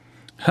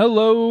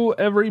Hello,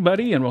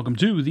 everybody, and welcome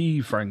to the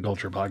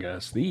Frankenculture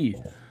podcast, the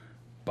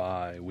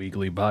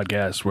bi-weekly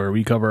podcast where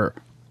we cover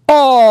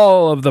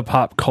all of the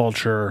pop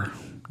culture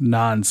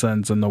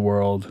nonsense in the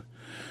world.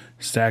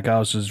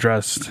 Stackhouse is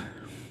dressed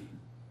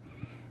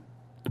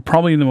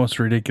probably in the most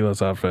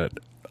ridiculous outfit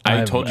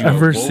I've told you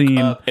ever I woke seen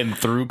up and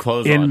threw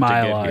clothes in on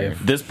my to get life. here.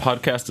 This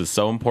podcast is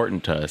so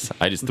important to us.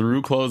 I just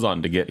threw clothes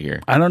on to get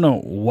here. I don't know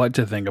what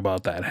to think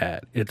about that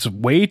hat. It's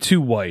way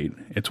too white.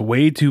 It's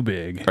way too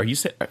big. Are you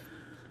saying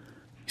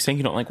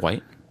you don't like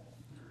white?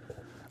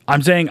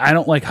 I'm saying I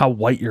don't like how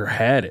white your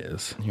hat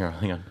is. Here,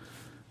 hang on.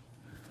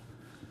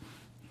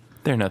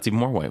 There, now it's even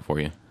more white for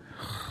you.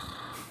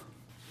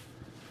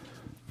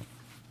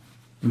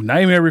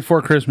 Nightmare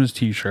Before Christmas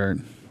t-shirt.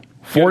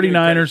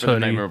 49ers hoodie.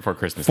 Nightmare Before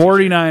Christmas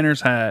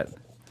 49ers hat. Do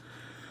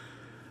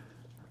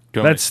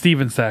you want That's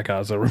Steven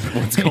Stackhouse.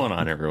 What's going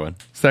on, everyone?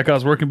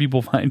 Stackhouse, where can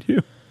people find you?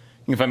 You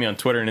can find me on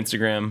Twitter and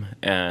Instagram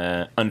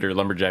under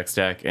Lumberjack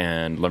Stack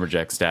and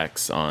Lumberjack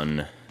Stacks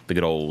on the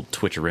good old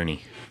Twitcheroony.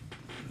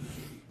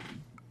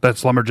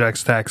 That's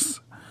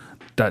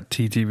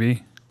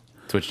lumberjackstacks.ttv.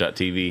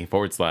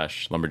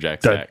 Twitch.tv/Lumberjack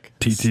Stack.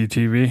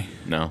 TTTV.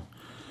 No.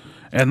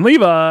 And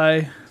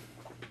Levi.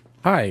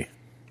 Hi.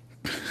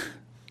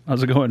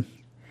 How's it going?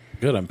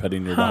 Good, I'm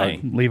petting your Hi.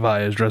 dog.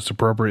 Levi is dressed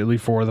appropriately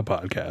for the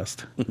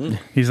podcast.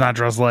 He's not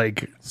dressed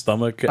like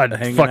Stomach a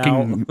hanging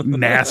fucking out.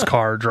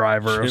 NASCAR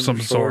driver of Gym some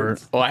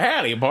shorts. sort. Well,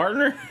 howdy,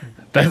 partner.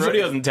 That's- That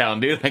rodeo's in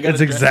town, dude.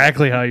 That's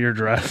exactly how you're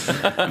dressed.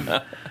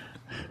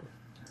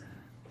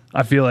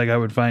 I feel like I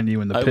would find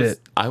you in the pit.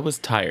 I was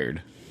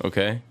tired,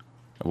 okay?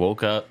 I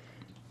woke up,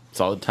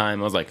 saw the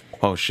time. I was like,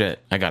 oh, shit,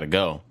 I gotta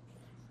go.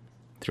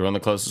 Threw on the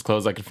closest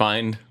clothes I could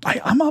find.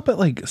 I'm up at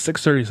like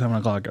 6:30, 7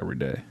 o'clock every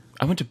day.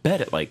 I went to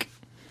bed at like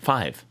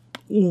 5.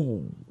 I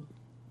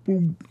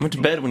went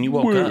to bed when you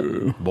woke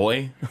up,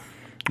 boy.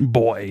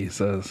 Boy, he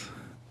says.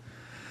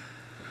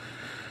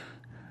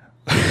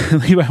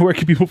 Levi, where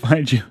can people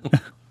find you?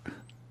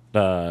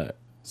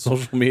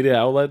 Social media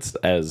outlets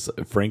as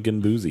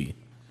Frankenboozy.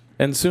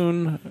 And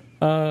soon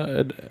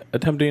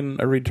attempting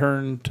a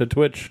return to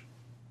Twitch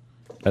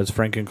as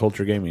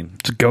Frankenculture Gaming.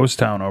 It's a ghost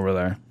town over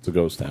there. It's a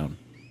ghost town.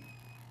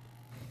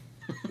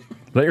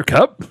 Is that your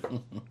cup?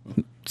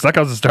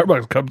 Stackhouse's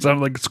Starbucks cup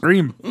sounded like a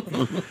scream.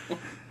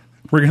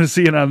 We're going to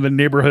see it on the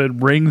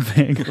neighborhood ring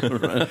thing.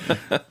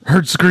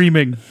 Heard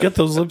screaming. Get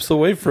those lips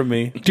away from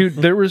me. Dude,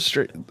 there was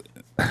straight...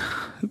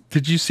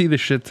 Did you see the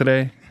shit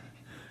today?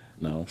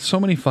 No. So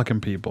many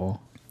fucking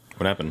people.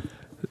 What happened?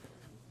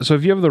 So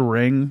if you have the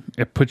ring,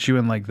 it puts you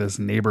in like this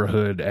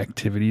neighborhood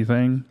activity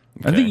thing.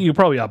 I Okay. think you could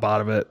probably opt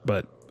out of it,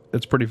 but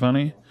it's pretty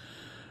funny.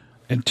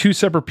 And two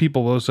separate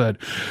people both said,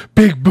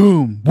 "Big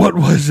boom, what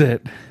was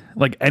it?"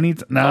 Like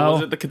now,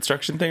 was it the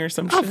construction thing or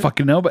some I don't shit?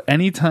 fucking know, but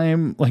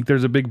anytime like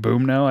there's a big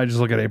boom now, I just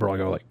look at April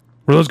and I go like,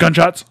 "Were those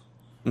gunshots?"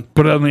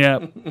 Put it on the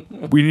app.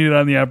 We need it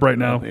on the app right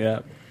now. Yeah.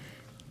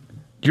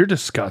 You're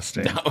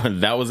disgusting.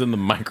 That was in the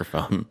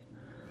microphone.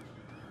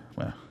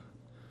 Well,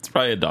 It's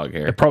probably a dog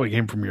hair. it probably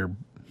came from your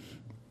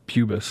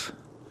pubis.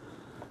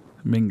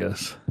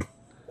 Mingus.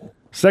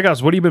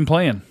 Stackhouse, what have you been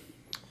playing?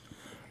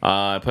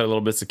 I played a little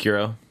bit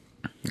Sekiro.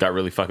 Got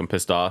really fucking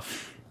pissed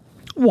off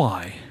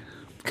Why?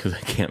 because I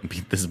can't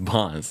beat this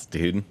boss,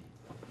 dude.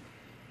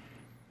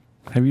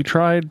 Have you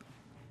tried,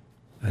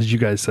 as you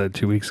guys said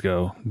 2 weeks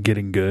ago,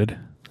 getting good?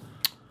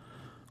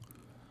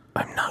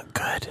 I'm not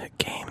good at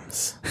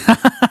games.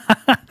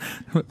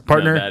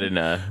 Partner, No, that in,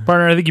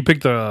 partner, I think you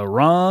picked the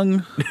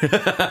wrong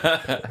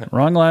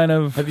line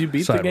of Have you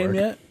beat the game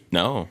yet?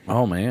 no.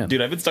 Oh, man. Dude,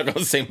 I've been stuck on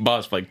the same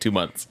boss for like 2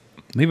 months.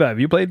 Levi,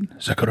 have you played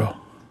Sekiro?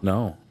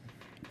 No.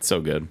 It's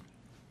so good.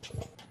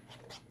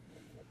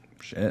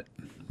 Shit.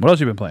 What else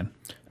you been playing?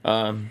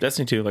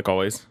 Destiny 2, like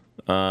always.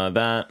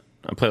 That,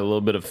 I played a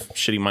little bit of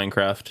shitty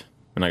Minecraft,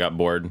 and I got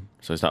bored,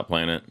 so I stopped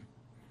playing it.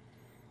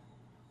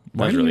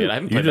 That's really it. I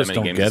haven't played that just many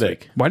don't games get this it.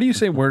 week. Why do you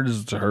say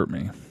words to hurt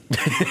me?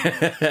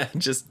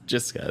 just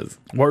because.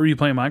 What were you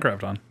playing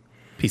Minecraft on?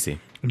 PC.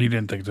 You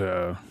didn't think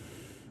to...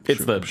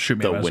 It's the shoot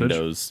me a message.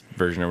 Windows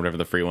version or whatever,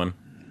 the free one.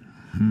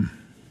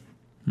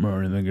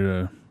 Or you think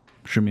to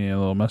shoot me a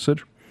little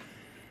message?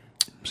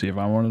 See if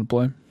I wanted to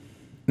play?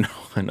 No,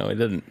 I know I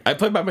didn't. I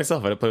played by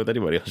myself. I didn't play with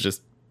anybody. I was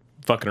just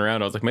fucking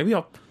around. I was like, maybe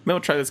I'll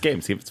try this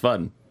game, see if it's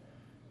fun.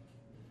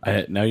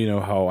 Now you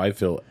know how I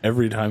feel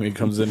every time he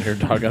comes in here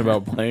talking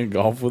about playing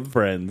golf with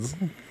friends.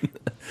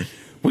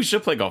 We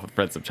should play golf with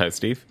friends sometime,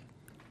 Steve.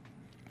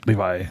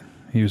 Levi,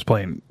 he was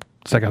playing...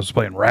 Stackhouse was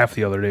playing Raft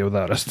the other day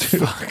without us,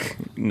 too.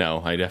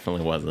 No, I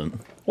definitely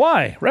wasn't.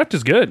 Why? Raft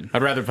is good.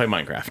 I'd rather play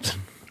Minecraft.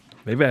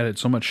 They've added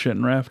so much shit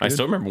in Raft. I dude.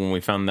 still remember when we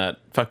found that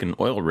fucking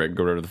oil rig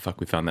or whatever the fuck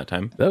we found that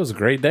time. That was a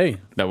great day.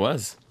 That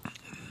was.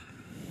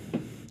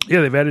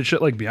 Yeah, they've added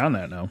shit like beyond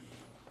that now.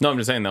 No, I'm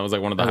just saying that was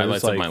like one of the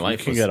highlights of my life.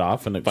 You can was get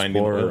off and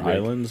finding the oil explore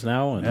rig. islands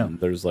now, and Yeah.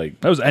 there's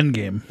like That was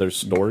Endgame. there's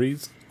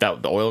stories.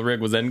 That the oil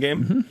rig was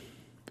Endgame.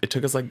 It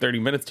took us like 30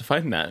 minutes to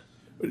find that.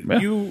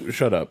 You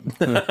shut up.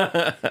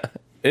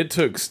 It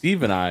took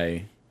Steve and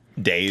I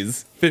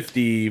Days.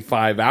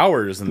 55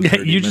 hours and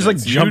 30 You just, like,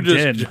 minutes. jumped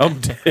in.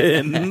 Jumped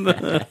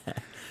in.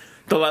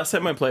 The last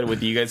time I played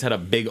with you guys had a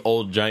big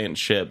old giant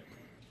ship,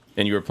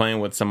 and you were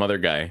playing with some other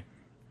guy,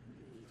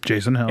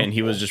 Jason Hill. and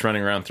he was just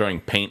running around throwing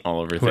paint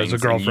all over Who has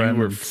things. a girlfriend and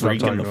you were and stopped freaking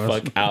talking the to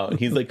us. fuck out.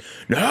 He's like,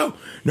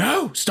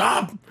 no,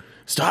 stop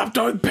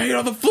throwing paint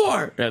on the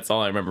floor. That's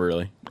all I remember,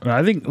 really.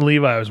 I think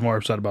Levi was more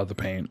upset about the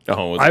paint.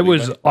 Oh, was it I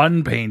was Levi?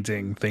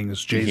 unpainting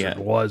things Jason Yeah.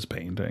 was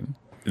painting.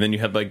 And then you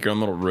had like your own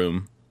little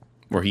room,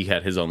 where he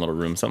had his own little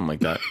room, something like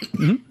that.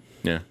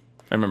 Yeah,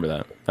 I remember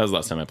that. That was the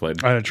last time I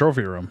played. I had a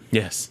trophy room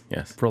Yes.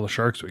 for all the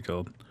sharks we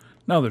killed.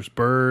 Now there's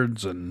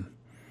birds and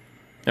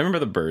I remember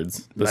the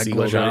birds, the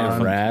seagulls.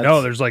 giant rats.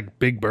 No, there's like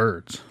big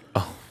birds.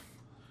 Oh.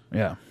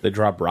 Yeah. They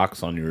drop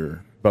rocks on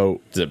your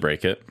boat. Does it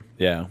break it?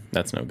 Yeah.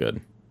 That's no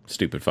good.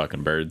 Stupid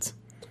fucking birds.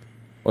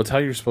 Well, it's how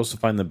you're supposed to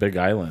find the big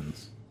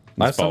islands.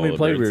 Last time follow we the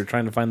played, we birds. were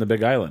trying to find the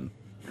big island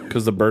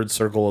because the birds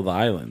circle the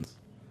islands.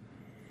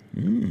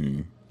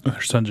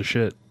 There's tons of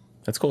shit.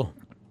 That's cool.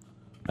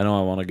 I know.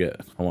 I want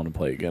to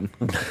play again.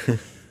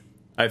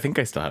 I think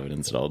I still have it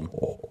installed.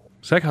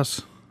 Sack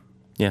House.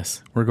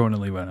 Yes. We're going to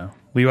Levi now.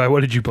 Levi,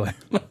 what did you play?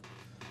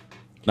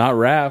 Not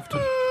Raft,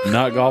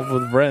 not Golf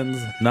with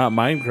Friends, not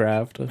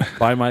Minecraft,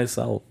 by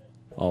myself.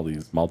 All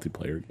these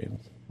multiplayer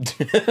games.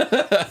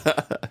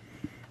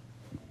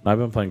 I've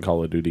been playing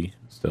Call of Duty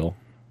still.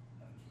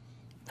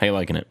 How you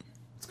liking it?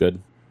 It's good.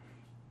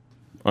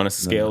 On a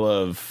scale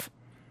of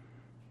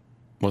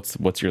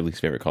what's your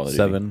least favorite Call of Duty?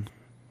 7.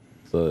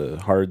 It's a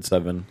hard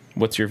 7.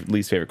 What's your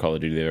least favorite Call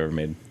of Duty they've ever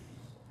made?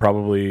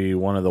 Probably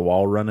one of the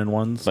wall running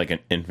ones. It's like an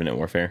Infinite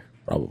Warfare.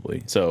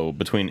 Probably. So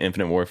between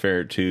Infinite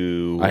Warfare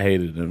to I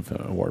hated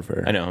Infinite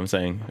Warfare. I know, I'm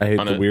saying. I hate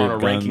on the a, weird on a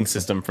ranking guns.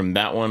 system from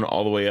that one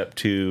all the way up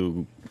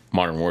to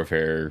Modern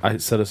Warfare. I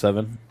said a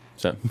 7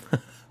 So,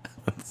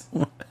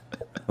 on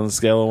the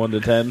scale of 1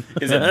 to 10.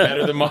 is it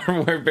better than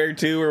Modern Warfare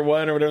 2 or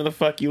 1 or whatever the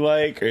fuck you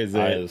like? Or is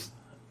it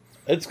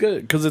It's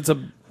good because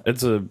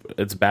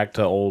it's back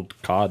to old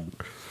COD.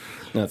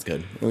 That's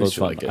good. At So least it's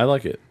you fun. like it. I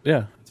like it.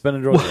 Yeah, it's been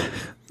enjoyable.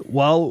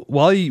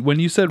 When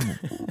you said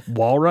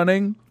wall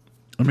running,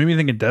 it made me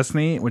think of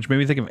Destiny, which made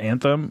me think of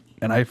Anthem,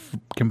 and I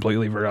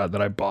completely forgot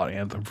that I bought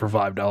Anthem for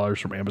 $5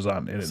 from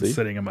Amazon, and it's See?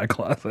 sitting in my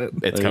closet. It's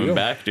There you coming go.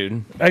 back,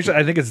 dude. Actually,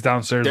 I think it's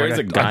downstairs. There's Like,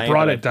 a guy I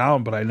brought that it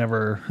down, but I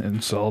never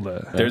installed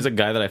it. There's a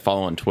guy that I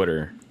follow on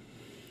Twitter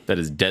that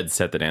is dead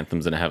set that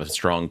Anthem's going to have a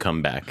strong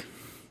comeback.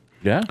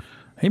 Yeah,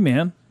 Hey,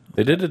 man.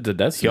 they did it to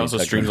Destiny. He also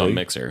streams on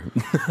technically.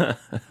 Mixer.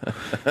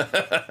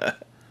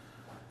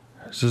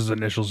 This is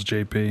initials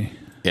JP.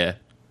 Yeah,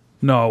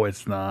 No,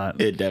 it's not.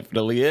 it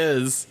definitely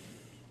is.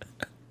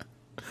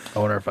 I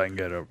wonder if I can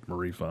get a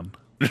refund.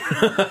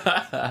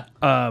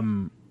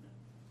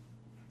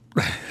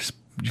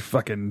 You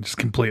fucking just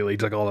completely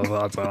took all the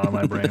thoughts out of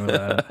my brain with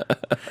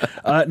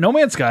that. No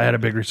Man's Sky had a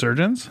big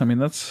resurgence. I mean,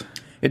 that's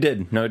It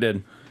did. No, it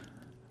did.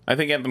 I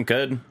think Anthem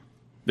could.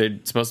 They're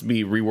supposed to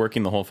be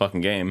reworking the whole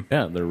fucking game.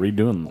 Yeah, they're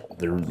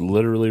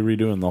literally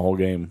redoing the whole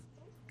game.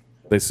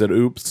 They said,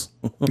 "Oops."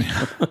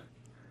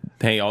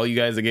 Hey, all you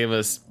guys that gave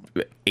us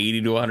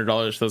 $80 to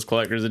 $100 for those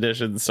collector's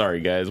editions, sorry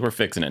guys, we're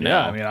fixing it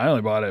now. yeah. I mean, I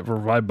only bought it for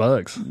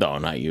 $5. No,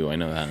 not you. I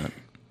know that.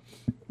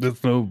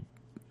 That's no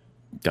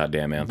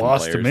Goddamn Anthem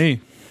loss players. to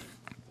me.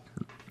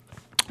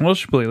 What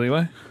else you play,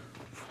 Levi?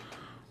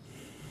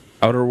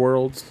 Outer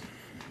Worlds.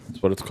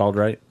 That's what it's called,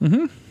 right?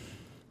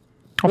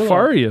 How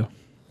far are you?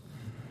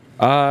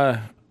 I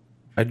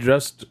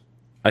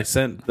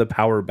sent the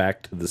power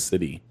back to the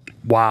city.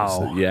 Wow.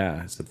 So,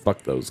 yeah, I said,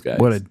 "Fuck those guys."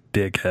 What a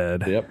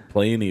dickhead. Yep,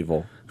 playing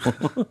evil.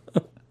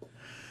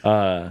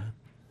 And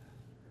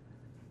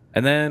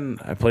then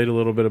I played a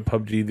little bit of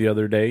PUBG the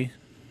other day.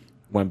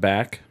 Went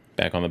back.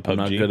 Back on the PUBG. I'm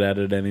not good at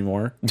it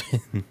anymore.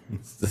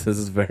 This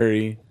is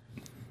very.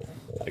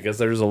 I guess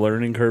there's a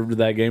learning curve to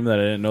that game that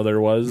I didn't know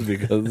there was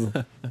because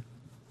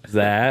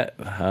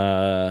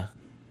that.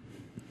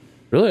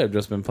 Really, I've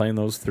just been playing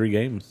those 3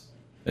 games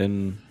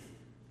in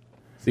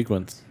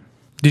sequence.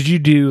 Did you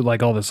do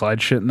like all the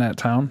side shit in that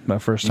town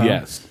that first time?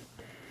 Yes.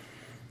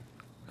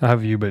 How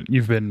have you been?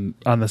 You've been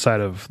on the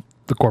side of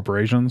the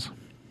corporations?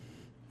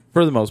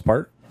 For the most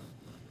part.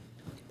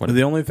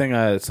 The only thing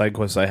side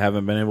quests I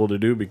haven't been able to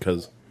do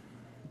because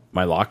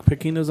my lock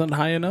picking isn't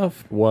high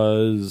enough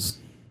was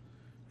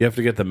you have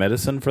to get the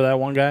medicine for that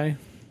one guy.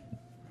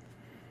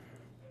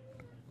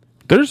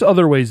 There's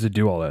other ways to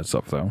do all that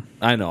stuff, though.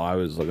 I know, I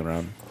was looking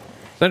around.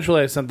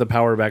 Essentially, I sent the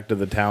power back to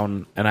the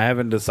town, and I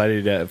haven't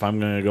decided yet if I'm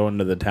going to go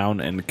into the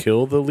town and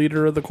kill the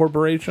leader of the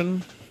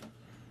corporation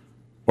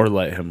or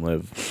let him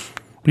live.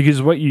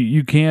 Because what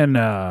you can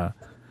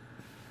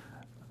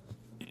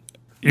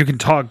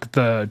talk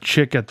the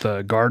chick at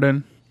the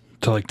garden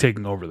to like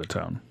taking over the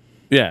town.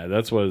 Yeah,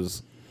 that's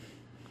was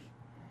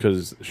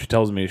because she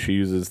tells me she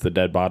uses the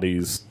dead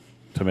bodies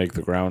to make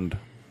the ground.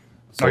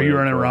 Are you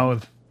running around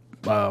with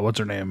what's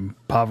her name,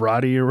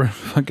 Pavarotti or whatever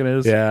the fuck it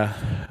is? Yeah,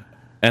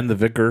 and the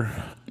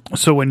vicar.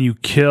 So when you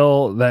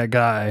kill that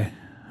guy,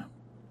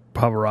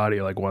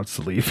 Pavarotti like wants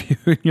to leave you.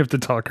 You have to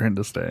talk her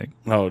into staying.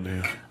 Oh,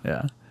 dude.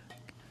 Yeah,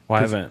 Well,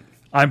 I haven't.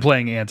 I'm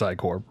playing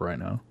Anti-Corp right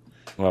now.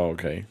 Oh,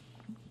 okay.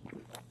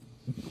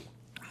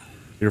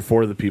 You're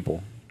for the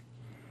people.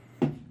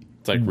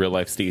 It's like real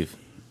life Steve.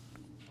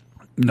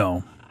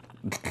 No.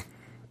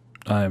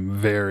 I'm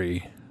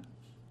very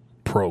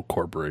pro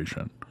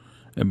corporation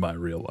in my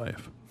real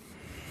life.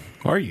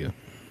 Are you?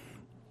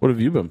 What have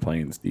you been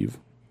playing, Steve?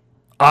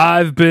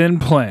 I've been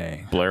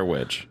playing Blair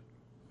Witch.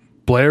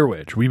 Blair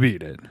Witch. We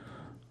beat it.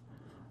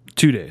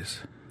 2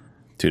 days.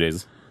 2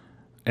 days.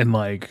 And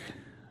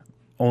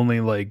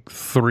only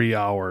 3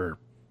 hour.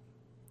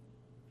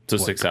 So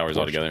 6 hours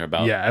altogether.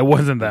 About Yeah, it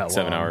wasn't that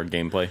 7 long. hour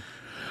gameplay.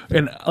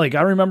 And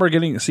I remember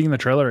seeing the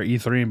trailer at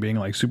E3 and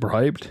being super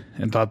hyped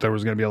and thought there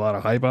was going to be a lot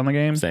of hype on the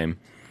game. Same.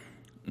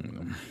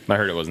 I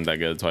heard it wasn't that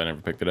good, so I never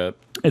picked it up.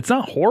 It's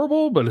not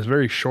horrible, but it's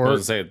very I short.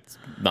 was gonna say it's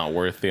not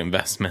worth the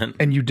investment.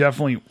 And you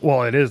definitely,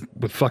 it is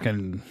with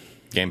fucking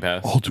Game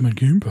Pass. Ultimate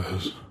Game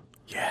Pass.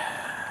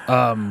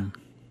 Yeah.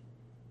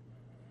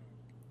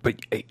 But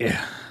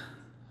yeah,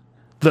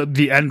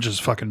 the end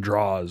just fucking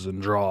draws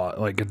and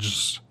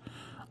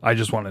I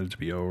just wanted it to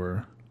be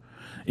over.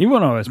 Even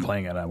when I was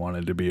playing it, I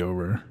wanted it to be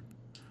over.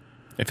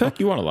 I feel like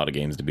you want a lot of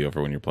games to be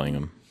over when you're playing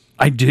them.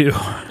 I do.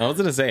 I was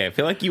gonna say, I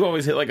feel like you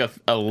always hit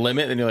a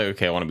limit, and you're like,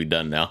 okay, I want to be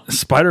done now.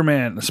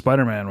 Spider-Man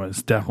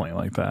was definitely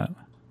like that.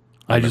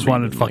 I just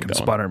wanted fucking that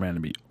one. Spider-Man to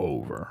be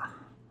over.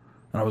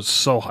 And I was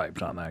so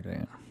hyped on that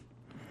game.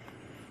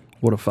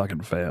 What a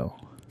fucking fail.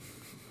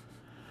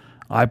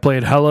 I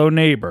played Hello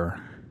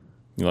Neighbor.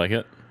 You like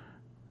it?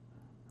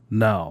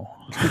 No.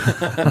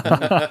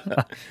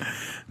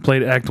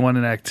 Played Act 1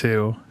 and Act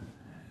 2.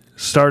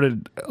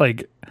 Started,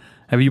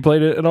 have you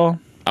played it at all?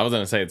 I was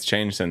gonna say it's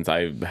changed since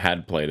I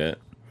had played it.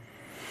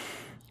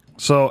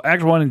 So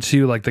Act 1 and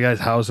 2, the guy's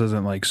house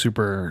isn't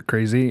super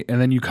crazy, and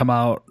then you come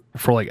out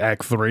for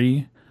Act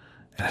 3,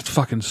 and it's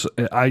fucking.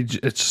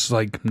 It's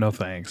no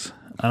thanks.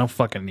 I don't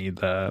fucking need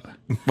that.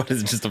 What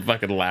is it, just a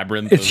fucking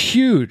labyrinth? It's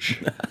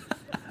huge.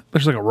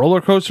 There's a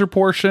roller coaster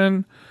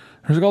portion.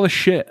 There's all this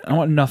shit. I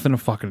want nothing to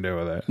fucking do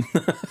with it.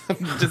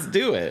 Just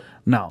do it.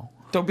 No.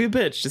 Don't be a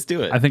bitch. Just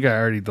do it. I think I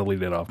already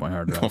deleted it off my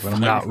hard drive, but I'm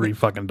not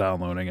fucking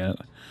downloading it.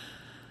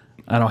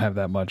 I don't have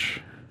that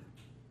much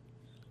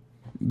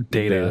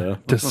data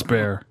to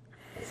spare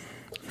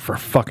for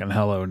fucking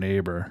Hello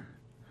Neighbor.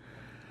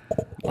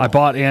 I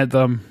bought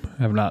Anthem.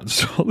 Have not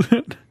installed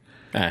it.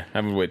 I'm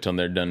gonna wait till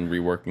they're done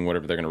reworking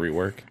whatever they're gonna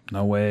rework.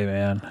 No way,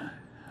 man.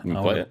 You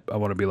can play it. I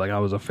want to be I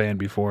was a fan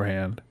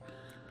beforehand.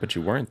 But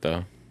you weren't,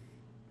 though.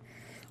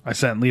 I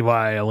sent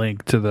Levi a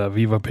link to the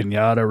Viva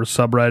Pinata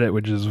subreddit,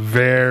 which is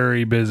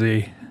very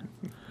busy.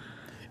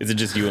 Is it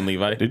just you and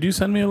Levi? Did you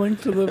send me a link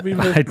to the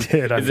Viva? I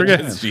did. Is it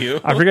just you?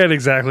 I forget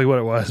exactly what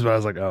it was, but I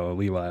was like, "Oh,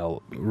 Levi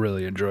will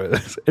really enjoy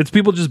this." It's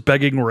people just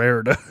begging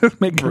Rare to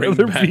make Bring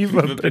another back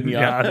Viva Viva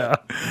Pinata.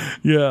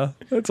 Yeah,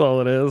 that's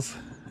all it is.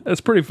 It's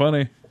pretty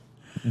funny.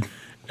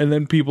 And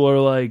then people are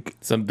like,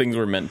 Some things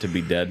were meant to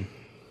be dead.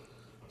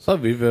 So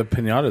Viva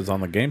Pinata's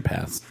on the Game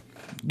Pass.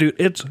 "Dude,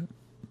 it's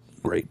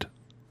great.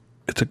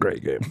 It's a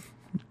great game.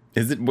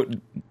 Is it what?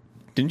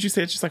 Didn't you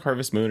say it's just like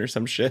Harvest Moon or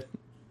some shit?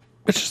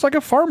 It's just like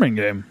a farming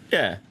game."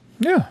 Yeah.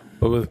 Yeah,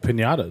 But with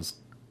pinatas.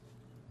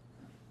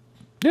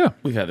 yeah.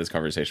 We've had this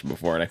conversation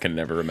before, and I can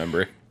never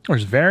remember.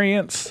 There's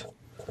variants.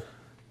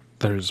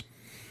 There's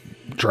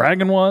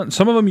Dragon one.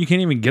 Some of them you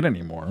can't even get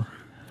anymore.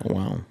 Oh,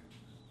 wow.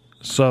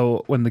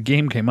 So when the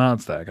game came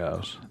out,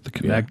 Stackhouse, the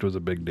Kinect was a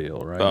big deal,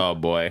 right? Oh,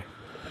 boy.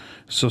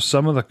 So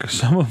some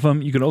of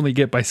them you can only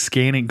get by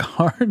scanning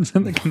cards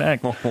in the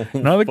Kinect.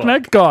 Now the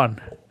Kinect's gone.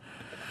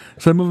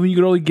 Some of them you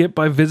can only get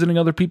by visiting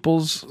other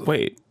people's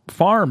Wait.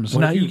 farms.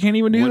 What Now if you can't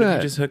even do what that.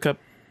 If you just hook up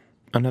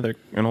an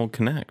old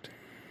Kinect?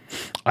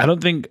 I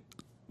don't think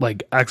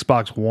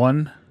Xbox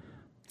One.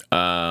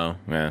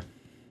 Yeah.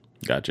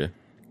 Gotcha.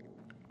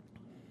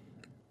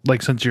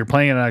 Since you're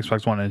playing it on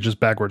Xbox One, it's just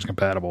backwards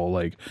compatible.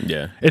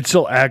 Yeah. It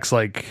still acts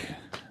like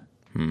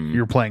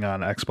you're playing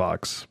on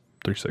Xbox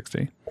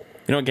 360.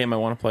 You know what game I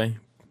want to play?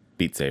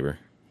 Beat Saber.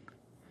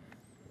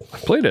 I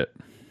played it.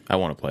 I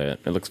want to play it.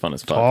 It looks fun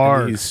as fuck.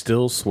 Hard. He's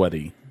still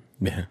sweaty.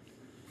 Yeah.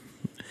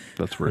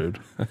 That's rude.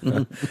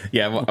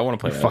 Yeah, I want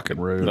to play that. Fucking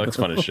rude. It looks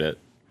fun as shit.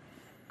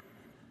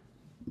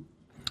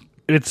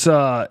 It's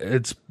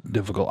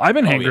difficult. I've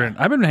been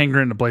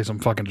hankering to play some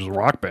fucking just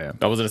Rock Band.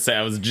 I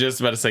was just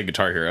about to say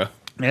Guitar Hero.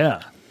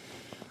 Yeah.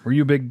 Were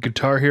you a big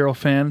Guitar Hero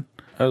fan?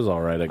 That was all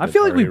right. I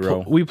feel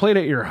like we played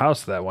at your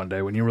house that one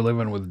day when you were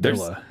living with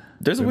Dilla.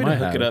 There's a way to might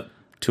hook have. it up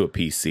to a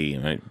PC,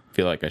 and I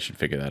feel like I should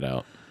figure that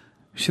out.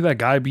 You see that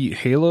guy beat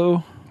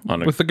Halo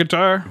with the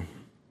guitar?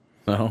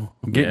 No,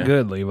 Get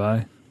good,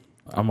 Levi.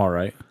 I'm all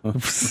right.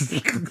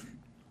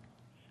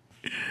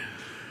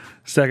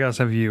 Stackhouse,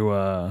 have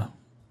you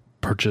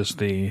purchased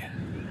the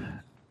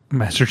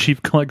Master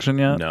Chief Collection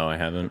yet? No, I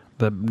haven't.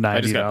 The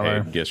I just got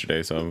 $90. paid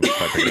yesterday, so I'm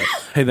probably picking it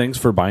up. Hey, thanks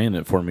for buying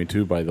it for me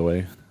too, by the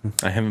way.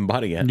 I haven't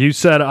bought it yet. You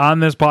said on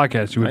this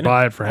podcast you I would know.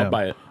 buy it for I'll him.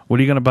 buy it. What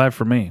are you going to buy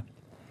for me?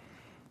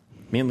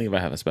 Me and Levi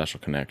have a special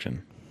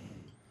connection.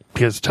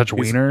 Because touch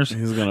wieners?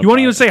 he's gonna You won't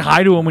buy even it. say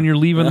hi to him when you're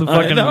leaving the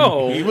fucking...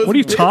 know. He was What are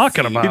you busy.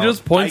 talking about? He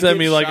just points I at get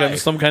me like shy. I'm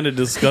some kind of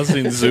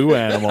disgusting zoo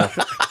animal.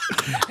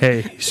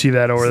 Hey, you see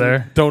that over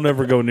there? Don't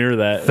ever go near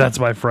that. That's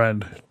my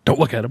friend. Don't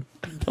look at him.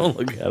 Don't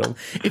look at him.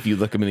 If you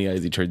look him in the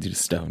eyes, he turns you to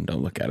stone.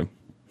 Don't look at him.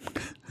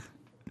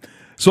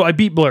 So I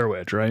beat Blair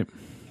Witch, right?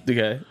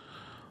 Okay.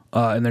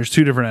 And there's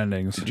 2 different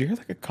endings. Did you hear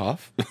like a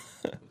cough?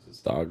 This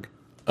dog.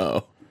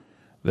 Oh.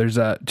 There's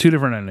 2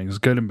 different endings,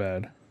 good and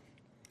bad.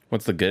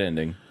 What's the good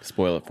ending?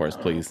 Spoil it for us,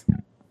 please.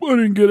 I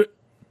didn't get it.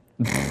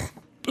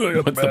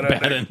 What's the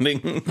bad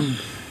ending?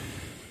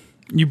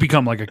 You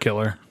become like a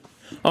killer.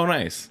 Oh,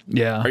 nice.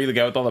 Yeah. Are you the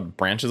guy with all the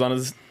branches on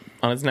his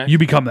neck? You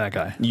become that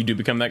guy. You do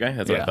become that guy?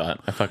 That's what Yeah. I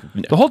thought. I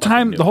fucking The whole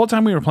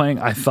time we were playing,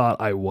 I thought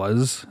I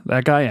was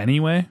that guy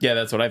anyway. Yeah,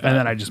 that's what I thought. And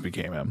then I just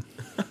became him.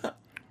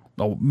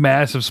 Oh,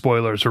 massive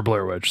spoilers for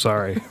Blair Witch.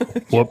 Sorry.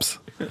 Whoops.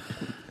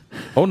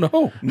 Oh,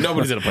 no.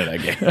 Nobody's gonna play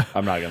that game.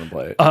 I'm not going to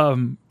play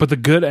it. But the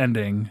good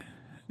ending,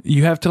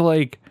 you have to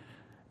like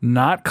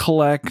not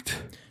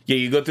collect. Yeah,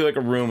 you go through like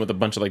a room with a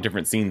bunch of like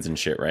different scenes and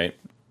shit, right?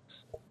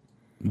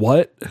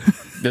 What?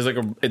 There's like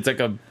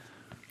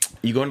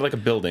you go into like a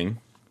building,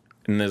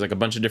 and there's like a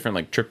bunch of different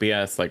like trippy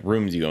ass like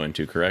rooms you go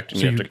into, correct? And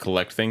So you have you- to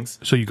collect things.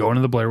 So you go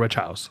into the Blair Witch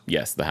house,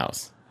 Yes, the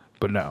house.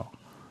 but no.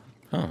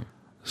 Oh,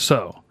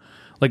 So,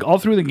 like all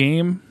through the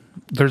game,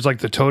 there's like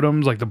the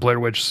totems, like the Blair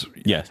Witch.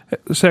 yes,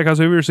 Stackhouse,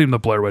 have you ever seen the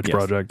Blair Witch Yes.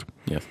 Project?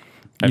 yes.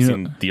 I've You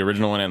seen know- the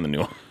original one and the new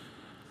one.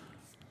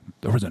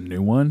 There was a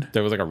new one.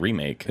 There was like a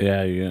remake.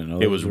 Yeah, you didn't know.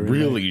 It was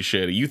really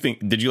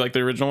shitty. Did you like the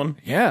original one?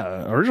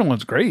 Yeah, original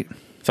one's great.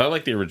 So I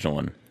like the original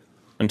one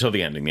until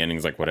the ending. The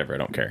ending's like whatever. I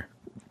don't care.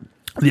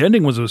 The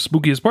ending was the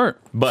spookiest part.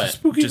 But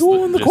Spooky just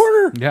hole in the just-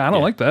 corner. Yeah, I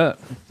don't like that.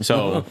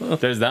 So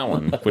there's that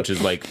one, which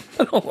is like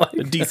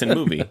a decent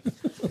movie.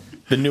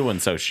 The new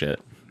one's so shit.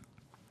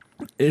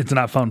 It's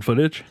not found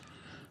footage.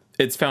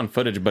 It's found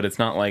footage, but it's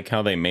not like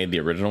how they made the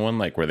original one,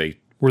 like where they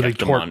They kept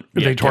them on-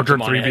 kept tortured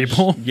them on 3 edge.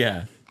 people.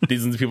 Yeah,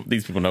 these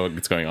people know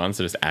what's going on,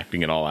 so just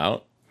acting it all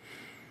out,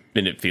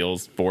 and it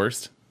feels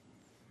forced.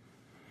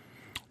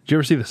 Did you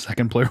ever see the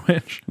second Blair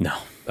Witch? No,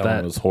 That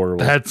one was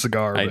horrible. That's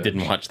cigar. I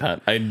didn't watch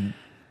that. I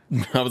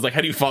was like,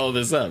 how do you follow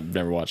this up?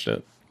 Never watched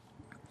it.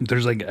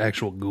 There's like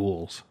actual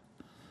ghouls.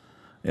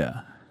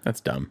 Yeah,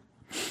 That's dumb.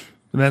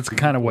 and that's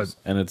kind of what.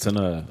 And it's in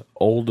a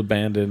old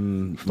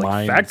abandoned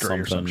mine factory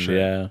or something. some shit.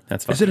 Yeah.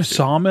 That's Is it a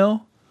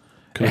sawmill?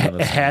 Could've been a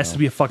It has sawmill. to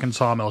be a fucking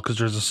sawmill because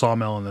there's a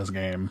sawmill in this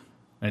game,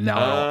 and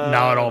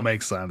now it all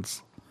makes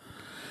sense.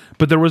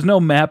 But there was no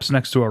maps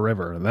next to a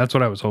river. That's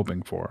what I was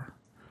hoping for.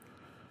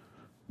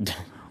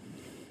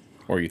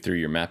 Or you threw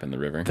your map in the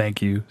river.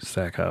 Thank you,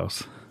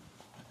 Stackhouse.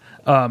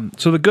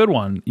 So the good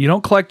one, you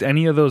don't collect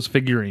any of those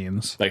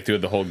figurines. Like through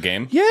the whole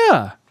game.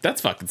 Yeah,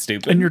 That's fucking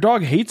stupid. and your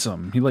dog hates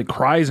them. He like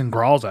cries and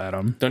growls at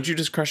them. Don't you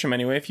just crush them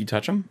anyway if you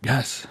touch them?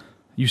 Yes,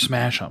 you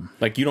smash them.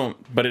 Like you don't,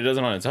 but it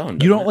doesn't on its own. You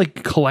doesn't don't it?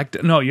 like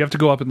collect. No, you have to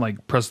go up and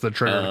like press the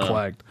trigger to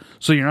collect.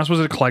 So you're not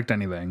supposed to collect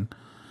anything.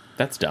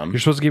 That's dumb. You're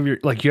supposed to give you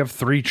have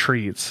 3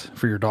 treats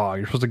for your dog.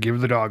 You're supposed to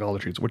give the dog all the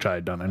treats, which I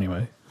had done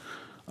anyway.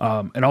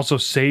 And also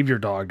save your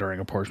dog during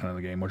a portion of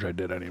the game, which I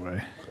did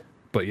anyway.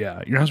 But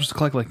yeah, you're not supposed to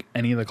collect like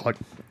any of the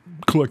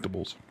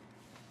collectibles.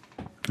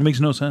 It makes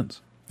no sense.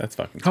 That's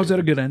fucking. How's that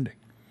stupid. a good ending?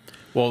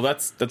 Well,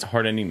 that's a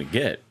hard ending to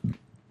get.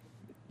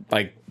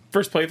 Like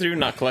first playthrough,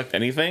 not collect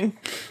anything.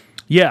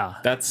 Yeah,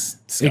 That's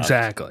scuffed.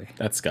 exactly.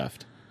 That's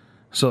scuffed.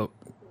 So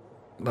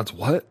that's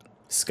what?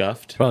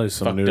 Scuffed. Probably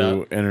some Fucked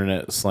new up.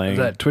 internet slang. Is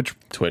that Twitch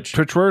Twitch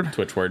word?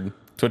 word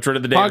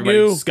of the day. Pog Everybody,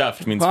 you.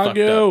 scuffed means Pog fucked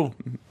you. up.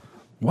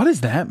 What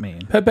does that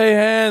mean? Pepe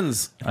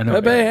hands. I know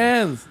Pepe that.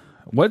 hands.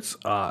 What's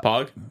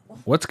Pog.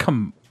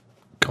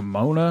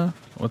 Kimona?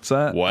 What's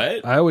that?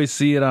 What? I always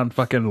see it on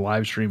fucking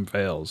live stream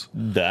fails.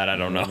 That I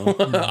don't know.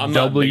 I'm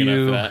not big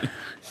enough for that.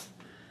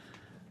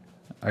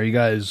 Are you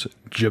guys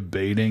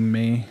debating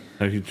me?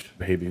 Are you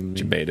hating me?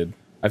 Debated.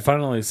 I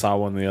finally saw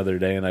one the other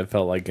day and I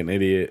felt like an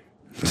idiot.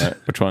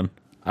 Which one?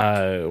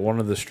 One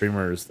of the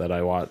streamers that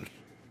I watched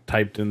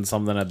typed in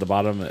something at the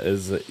bottom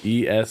is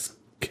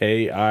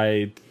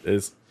ESKI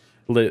is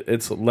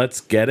it's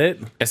let's get it.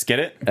 Let's get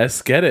it.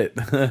 Let's get it.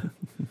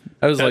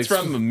 I was That's like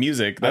from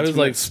music. I That's was from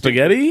like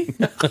spaghetti?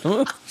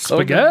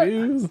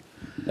 Spaghetti?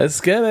 Let's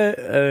get it.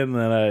 And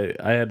then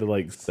I had to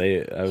like say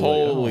it. I was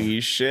Holy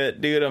shit,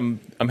 dude! I'm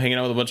hanging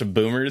out with a bunch of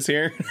boomers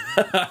here.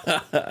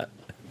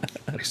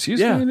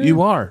 Excuse yeah, me? dude?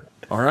 you are.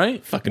 All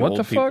right. Fucking What old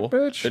the fuck, people.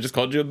 bitch? They just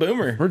called you a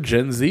boomer. We're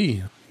Gen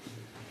Z.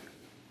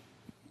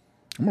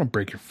 I'm gonna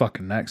break your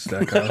fucking neck,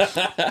 Stackhouse.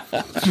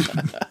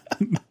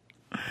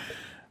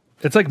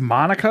 It's like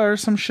Monica or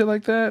some shit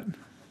like that.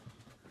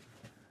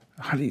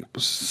 How do you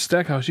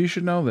Stackhouse? You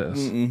should know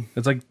this.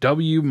 It's like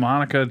W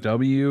Monica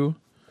W.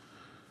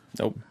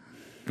 Nope,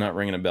 not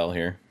ringing a bell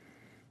here.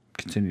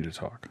 Continue to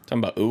talk. Talking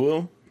about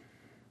uwu.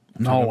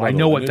 No, about I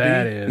know what Alinity?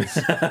 that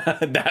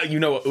is. Now you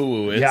know what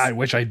uwu is. Yeah, I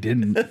wish I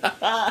didn't.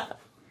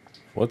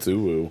 What's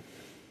uwu?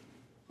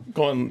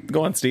 Go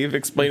on, Steve.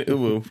 Explain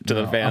uwu to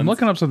the fans. I'm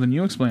looking up something.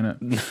 You explain it.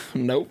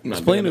 Nope. Not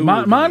Explain doing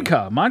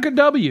uwu. Monica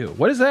W.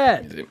 What is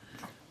that?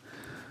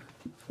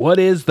 What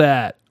is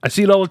that? I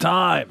see it all the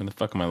time. What the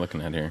fuck am I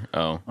looking at here?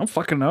 Oh, I don't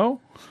fucking know.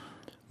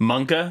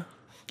 Monka.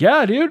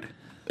 Yeah, dude.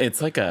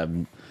 It's like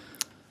a.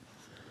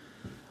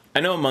 I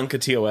know Monka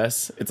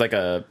TOS. It's like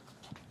a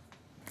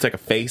It's like a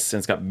face, and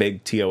it's got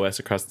big TOS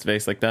across its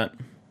face like that.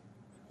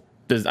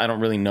 I don't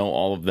really know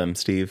all of them,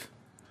 Steve.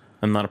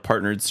 I'm not a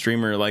partnered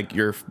streamer like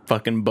your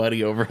fucking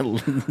buddy over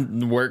at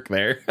work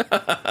there.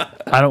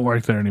 I don't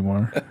work there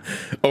anymore.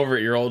 Over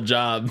at your old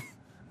job.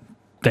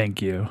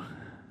 Thank you.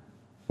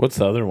 What's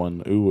the other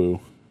one? Uwu.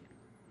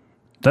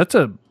 That's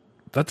an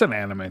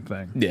anime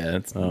thing. Yeah,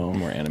 it's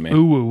more anime.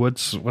 Ooh,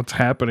 what's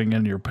happening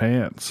in your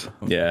pants?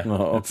 Yeah.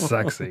 Oh. It's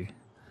sexy.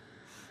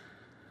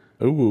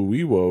 Uwu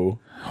wee wo.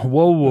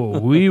 Whoa, whoa,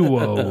 wee,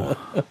 whoa.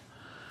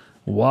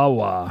 Wah,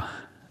 wah.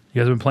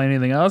 You guys been playing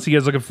anything else? You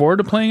guys looking forward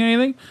to playing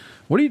anything?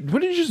 What did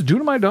you just do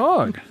to my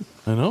dog?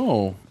 I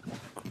know.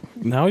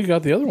 Now you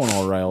got the other one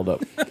all riled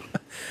up.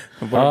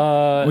 We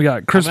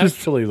got Christmas. I'm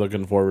actually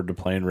looking forward to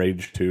playing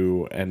Rage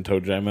 2 and Toe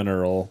Jam and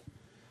Earl.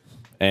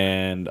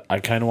 And I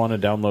kind of want to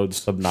download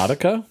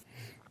Subnautica.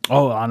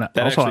 Oh, on That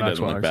also actually on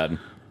doesn't Xbox. look bad.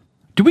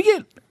 Do we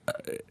get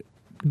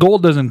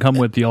gold? Doesn't come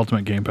with the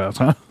Ultimate Game Pass,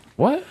 huh?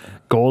 What?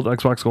 Gold,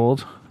 Xbox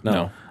Gold.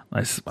 No.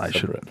 I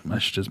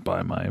should just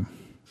buy my.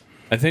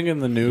 I think in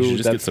the You new, should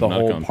just that's get the Subnautica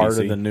whole on part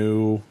PC. of the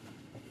new,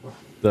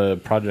 the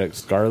Project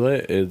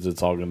Scarlet is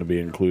it's all going to be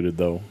included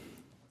though.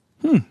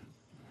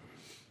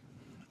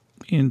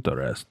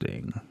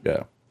 Interesting.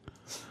 Yeah.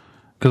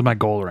 Because my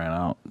gold ran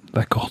out.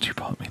 That gold you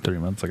bought me 3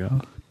 months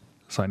ago,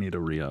 so I need to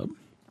re-up.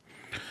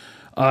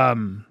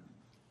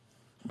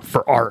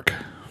 For Ark.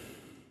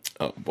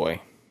 Oh,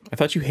 boy. I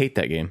thought you hate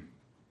that game.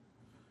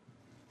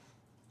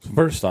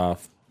 First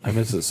off, I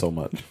miss it so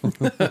much.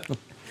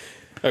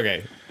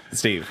 Okay,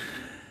 Steve.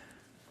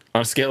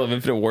 On a scale of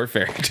Infinite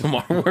Warfare to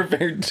Modern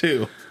Warfare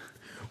 2,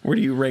 where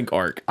do you rank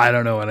Ark? I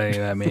don't know what any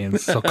of that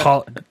means. So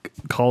Call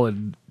of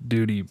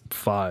Duty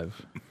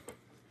 5.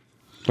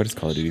 What is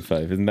Call of Duty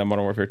 5? Isn't that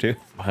Modern Warfare 2?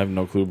 I have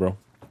no clue, bro.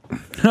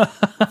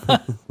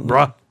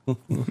 Bruh.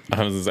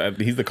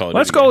 He's the Call of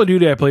Last Duty. Call of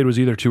Duty I played was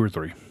either 2 or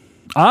 3.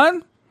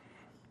 On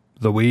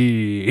the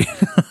Wii.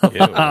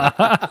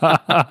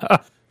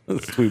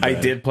 Ew. I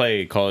did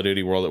play Call of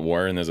Duty World at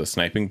War, and there's a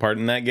sniping part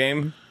in that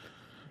game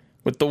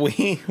with the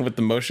Wii, with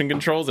the motion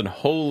controls, and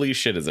holy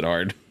shit, is it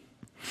hard.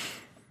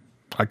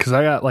 Because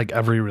I got like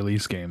every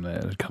release game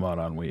that had come out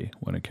on Wii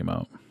when it came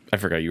out. I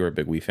forgot you were a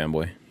big Wii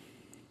fanboy.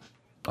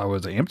 I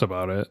was amped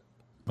about it,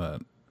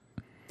 but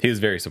He was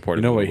very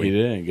supportive. You know of what the he Wii.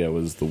 didn't get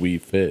was the Wii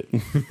Fit.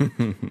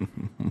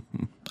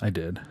 I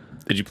did.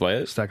 Did you play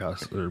it?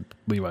 Stackhouse or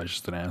Levi's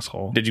just an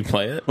asshole. Did you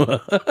play it?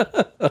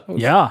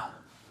 Yeah.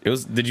 It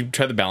was. Did you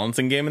try the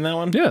balancing game in that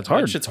one? Yeah, it's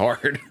hard. That shit's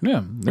hard.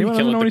 Yeah. You Levi kill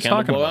doesn't with know what the he's candle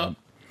talking blowout? about.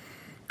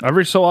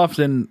 Every so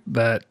often,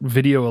 that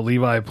video of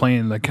Levi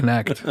playing the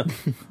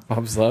Kinect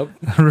Pops up.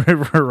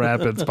 River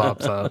Rapids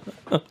pops up.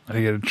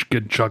 I get a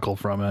good chuckle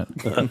from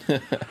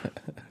it.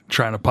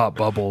 Trying to pop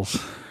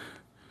bubbles.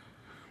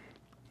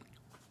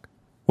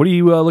 What are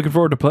you looking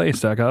forward to play,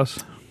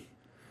 Stackhouse?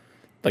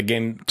 Like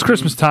game. It's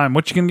Christmas time.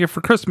 What you gonna get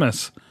for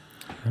Christmas?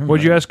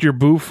 What'd you ask your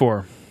boo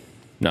for?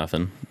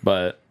 Nothing.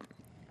 But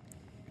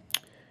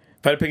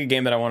if I had to pick a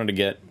game that I wanted to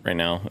get right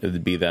now, it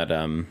would be that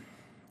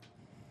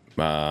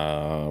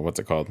what's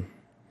it called?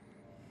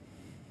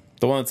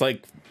 The one that's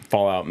like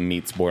Fallout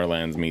meets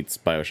Borderlands meets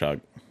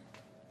BioShock.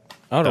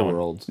 Outer That one.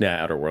 Worlds.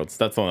 Yeah, Outer Worlds.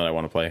 That's the one that I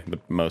want to play the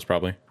most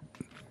probably.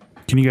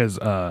 Can you guys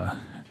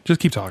just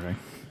keep talking?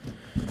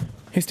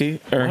 Hey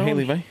Steve, or hey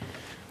Levi.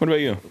 What about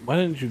you? Why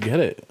didn't you get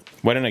it?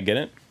 Why didn't I get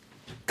it?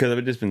 Because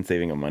I've just been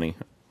saving up money.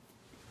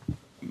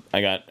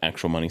 I got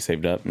actual money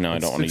saved up. Now I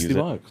don't want to use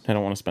 $60. it. I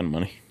don't want to spend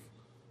money.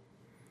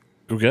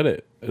 Go get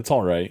it. It's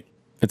all right.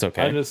 It's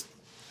okay.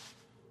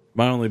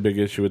 My only big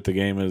issue with the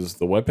game is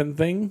the weapon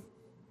thing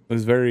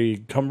is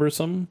very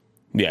cumbersome.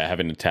 Yeah,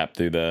 having to tap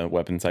through the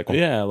weapon cycle.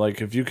 Yeah,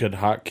 like if you could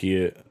hotkey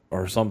it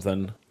or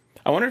something.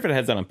 I wonder if it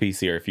has that on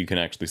PC or if you can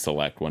actually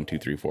select 1, 2,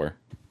 3, 4.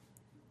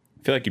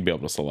 I feel like you'd be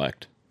able to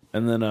select.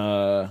 And then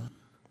well,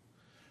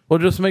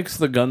 it just makes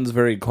the guns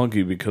very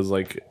clunky because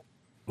like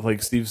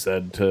Steve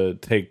said, to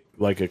take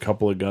like a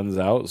couple of guns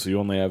out so you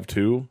only have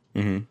 2.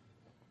 Mm-hmm.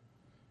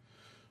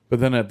 But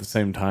then at the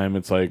same time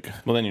it's like,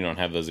 Well, then you don't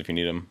have those if you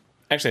need them.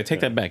 Actually, I take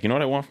that back. You know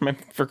what I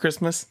want for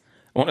Christmas?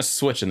 I want a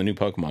Switch in the new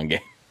Pokemon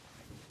game.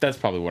 That's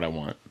probably what I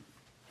want.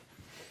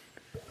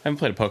 I haven't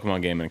played a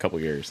Pokemon game in a couple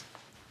of years.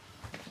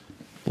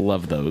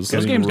 Love those.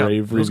 Those games got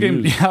rave those games.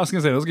 reviews. Yeah, I was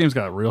gonna say those games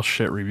got real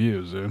shit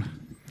reviews, dude.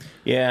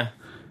 Yeah,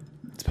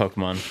 it's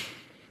Pokemon.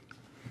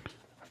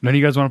 Then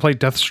you guys want to play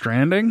Death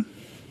Stranding?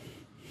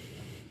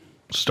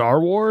 Star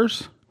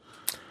Wars?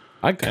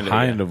 I Kinda,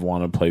 kind yeah. of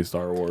want to play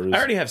Star Wars. I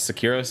already have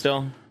Sekiro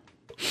still.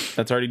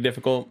 That's already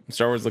difficult.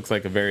 Star Wars looks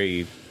like a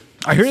very...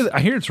 I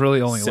hear it's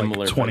really only Similar,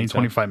 like but 20, it's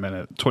 25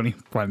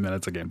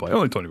 minutes of gameplay.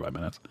 Only 25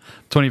 minutes.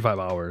 25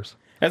 hours.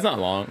 That's not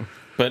long.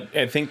 But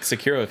I think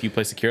Sekiro, if you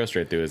play Sekiro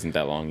straight through, isn't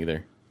that long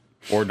either.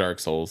 Or Dark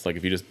Souls. Like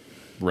if you just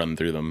run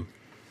through them.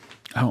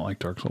 I don't like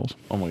Dark Souls.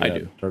 Oh my I god,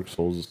 do. Dark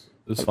Souls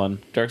is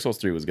fun. Dark Souls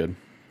 3 was good.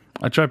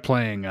 I tried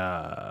playing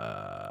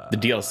The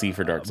DLC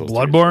for Dark Souls 3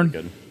 Bloodborne? is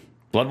really good.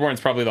 Bloodborne's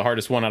probably the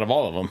hardest one out of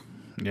all of them.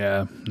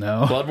 yeah,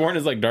 no. Bloodborne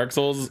is like Dark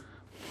Souls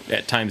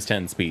at times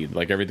 10 speed.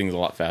 Like everything's a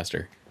lot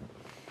faster.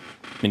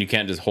 And you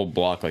can't just hold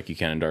block like you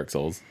can in Dark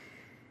Souls.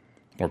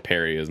 or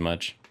Perry as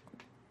much.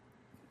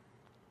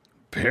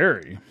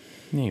 Perry.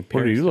 Yeah,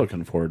 What are you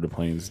looking forward to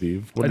playing,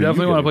 Steve? I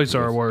definitely want to play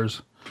Star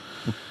Wars.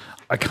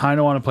 I kind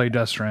of want to play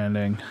Death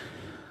Stranding.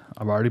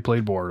 I've already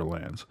played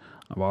Borderlands.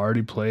 I've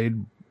already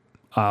played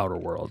Outer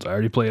Worlds. I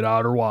already played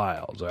Outer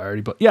Wilds.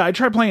 I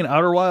tried playing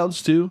Outer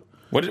Wilds too.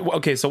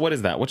 Okay, so what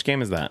is that? Which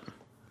game is that?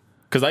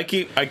 Because I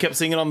kept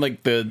seeing it on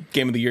like the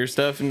Game of the Year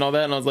stuff and all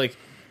that, and I was like,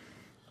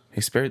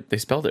 they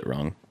spelled it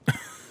wrong.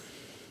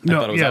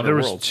 No, yeah, there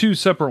was 2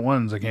 separate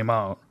ones that came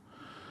out.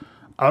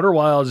 Outer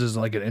Wilds is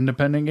like an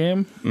independent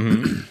game.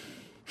 Mm-hmm.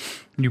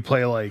 You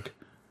play like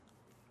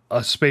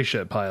a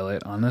spaceship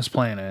pilot on this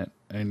planet,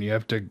 and you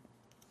have to.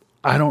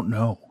 I don't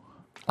know.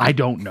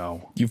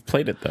 You've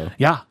played it though.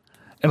 Yeah,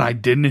 and I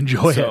didn't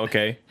enjoy it.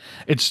 Okay,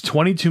 it's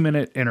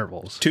 22-minute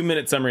intervals.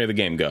 2-minute summary of the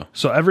game. Go.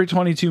 So every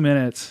 22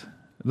 minutes,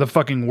 the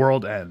fucking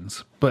world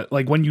ends. But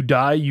like when you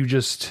die, you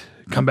just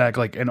come back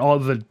like, and all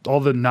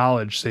the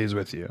knowledge stays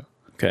with you.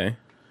 Okay.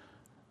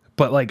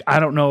 But like, I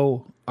don't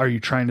know. Are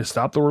you trying to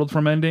stop the world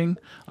from ending?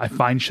 I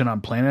find shit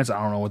on planets.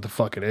 I don't know what the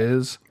fuck it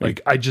is.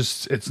 Like,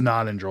 it's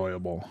not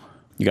enjoyable.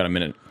 You got a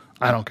minute.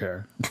 I don't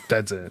care.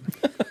 That's it.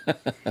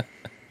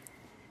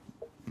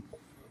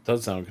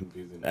 Does sound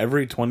confusing.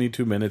 Every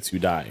 22 minutes you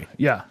die.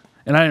 Yeah.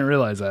 And I didn't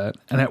realize that.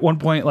 And at one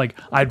point, like,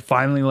 I'd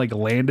finally like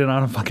landed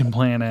on a fucking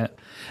planet.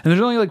 And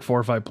there's only like 4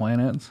 or 5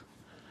 planets.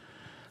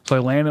 So I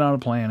landed on a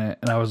planet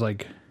and I was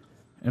like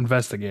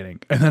investigating.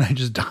 And then I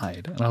just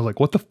died. And I was like,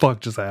 what the fuck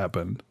just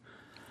happened?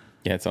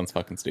 Yeah, it sounds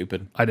fucking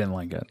stupid. I didn't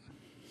like it.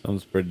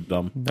 Sounds pretty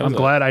dumb. I'm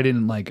glad I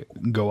didn't like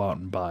go out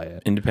and buy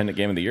it. Independent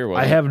Game of the Year.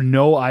 I have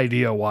no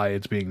idea why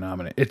it's being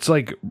nominated. It's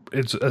like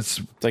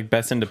it's like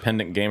best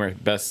independent game or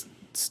best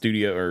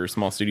studio or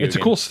small studio. It's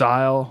game. a cool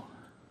style,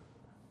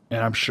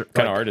 and I'm sure. What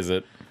kind of art is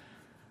it?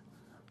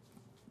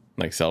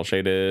 Like cell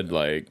shaded,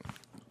 like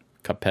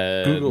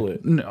Cuphead. Google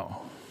it.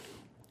 No,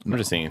 I'm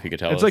just seeing if you could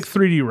tell. it's like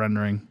 3D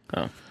rendering.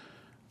 Oh,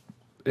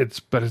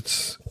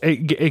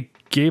 it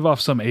gave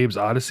off some Abe's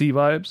Odyssey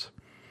vibes.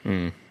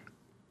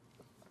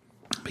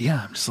 But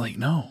yeah, I'm just like,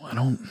 no, I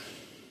don't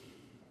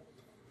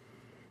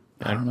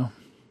know.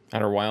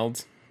 Outer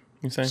Wilds.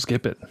 You say?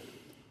 Skip it.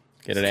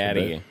 Get it out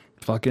of here.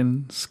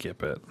 Fucking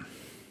skip it.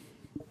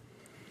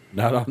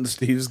 Not on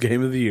Steve's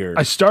Game of the Year.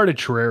 I started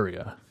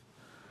Terraria.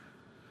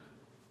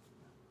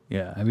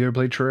 Yeah, have you ever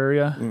played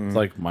Terraria? It's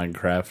like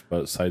Minecraft,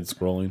 but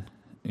side-scrolling.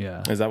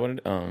 Yeah. Is that what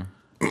it? No,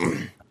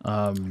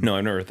 I've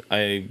never.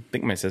 I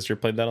think my sister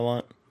played that a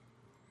lot.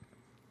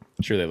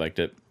 Sure, they liked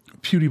it.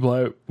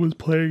 PewDiePie was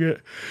playing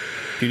it.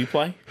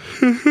 PewDiePie?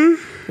 Who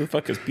the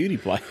fuck is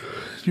PewDiePie?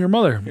 Your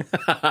mother.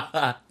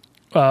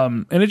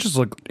 And it just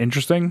looked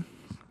interesting.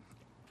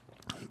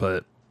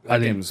 But I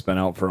didn't. Game's been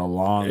out for a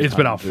long time. It's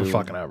been out for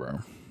fucking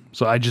ever.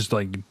 So I just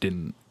like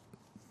didn't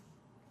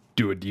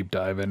do a deep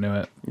dive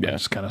into it. Yeah. I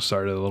just kind of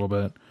started a little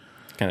bit.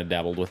 Kind of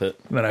dabbled with it.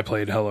 Then I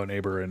played Hello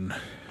Neighbor and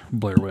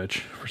Blair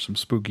Witch for some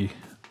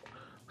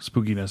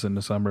spookiness in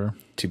December.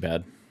 Too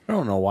bad. I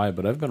don't know why,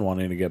 but I've been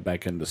wanting to get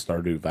back into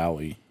Stardew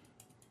Valley.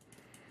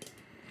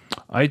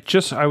 I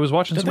was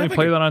watching somebody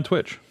play that on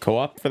Twitch.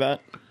 Co-op for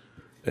that?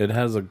 It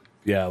has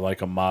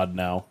like a mod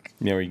now.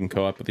 Yeah, where you can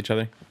co-op with each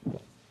other?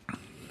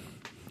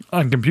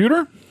 On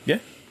computer? Yeah.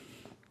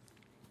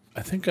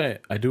 I think I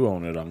do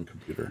own it on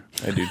computer.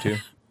 I do too.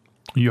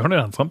 You own it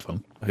on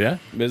something. Yeah?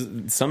 There's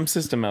some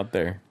system out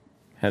there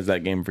has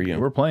that game for you.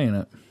 We're playing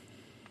it.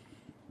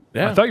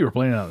 Yeah. I thought you were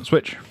playing it on the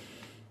Switch.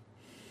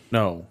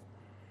 No.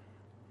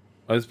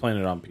 I was playing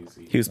it on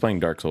PC. He was playing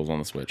Dark Souls on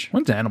the Switch.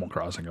 When's Animal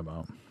Crossing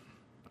about?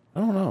 I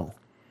don't know.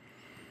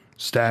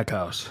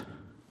 Stackhouse.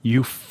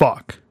 You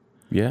fuck.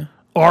 Yeah.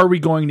 Are we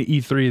going to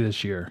E3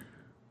 this year?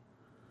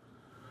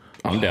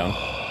 I'm down.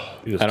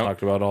 You just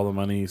talked about all the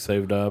money you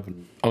saved up.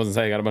 And, I was going to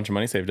say, I got a bunch of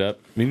money saved up.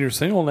 I mean, you're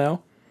single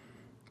now.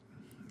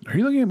 Are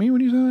you looking at me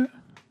when you say that?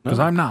 Because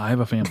I'm not. I have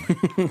a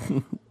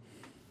family.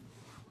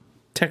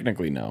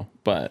 Technically, no,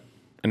 but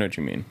I know what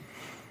you mean.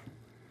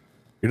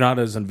 You're not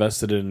as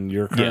invested in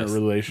your current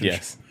relationship.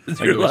 Yes.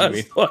 I get what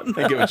you mean.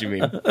 I get what you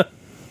mean.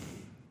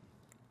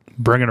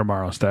 Bring her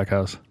tomorrow,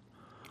 Stackhouse.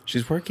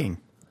 She's working.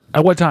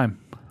 At what time?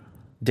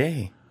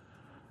 Day.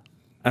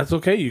 That's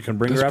okay. You can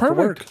bring That's her after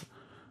perfect. work.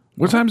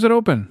 What time's it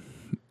open?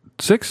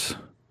 6?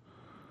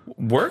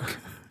 Work?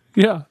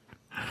 Yeah.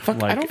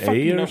 Fuck, Like I don't 8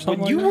 fucking or know. something When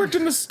like you that? worked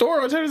in the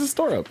store, what time does the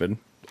store open?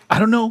 I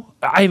don't know.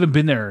 I haven't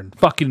been there in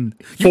fucking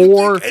You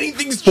four think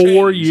anything's 4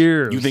 changed?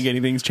 years. You think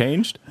anything's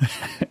changed?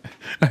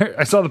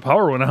 I saw the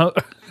power went out.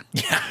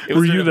 Yeah.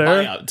 Were you there?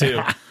 Buyout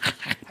too.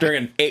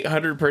 During an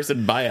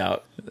 800-person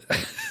buyout.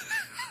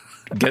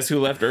 Guess who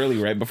left early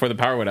right before the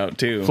power went out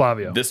too?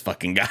 Flavio. This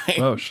fucking guy.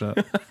 Oh, shit.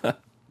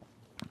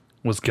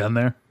 Was Ken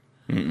there?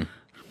 Mm-mm.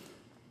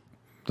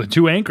 The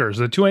two anchors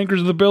of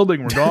the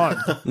building were gone.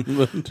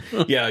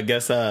 Yeah, I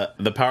guess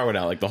the power went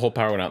out. Like the whole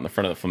power went out in the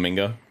front of the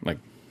Flamingo, like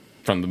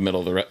from the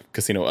middle of the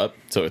casino up.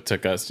 So it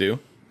took us too.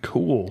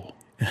 Cool.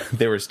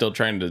 They were still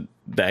trying to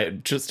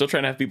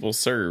have people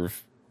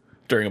serve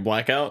during a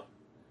blackout.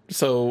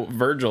 So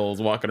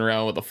Virgil's walking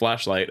around with a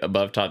flashlight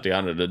above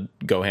Tatiana to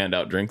go hand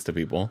out drinks to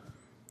people.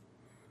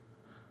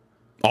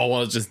 All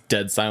while it's just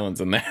dead silence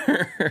in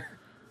there.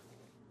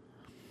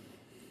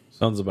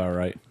 Sounds about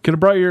right. Could have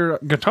brought your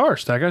guitar,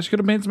 Stackhouse. You could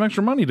have made some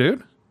extra money,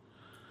 dude.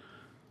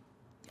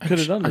 Could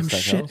have done I'm this.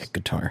 shit at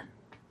guitar.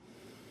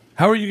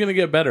 How are you going to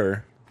get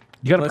better?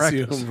 You got to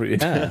Unless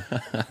practice.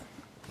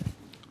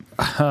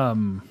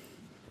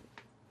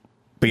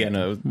 But yeah,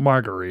 no.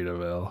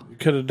 Margaritaville. You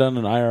could have done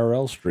an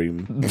IRL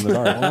stream in the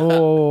dark.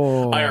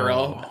 Oh.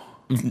 IRL.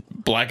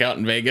 Blackout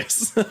in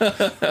Vegas.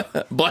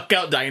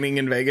 Blackout dining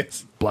in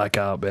Vegas.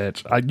 Blackout,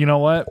 bitch. You know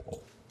what?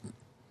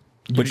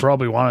 You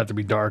probably want it to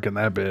be dark in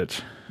that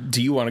bitch.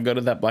 Do you want to go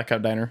to that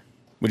blackout diner?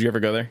 Would you ever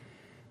go there?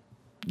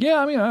 Yeah,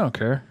 I mean, I don't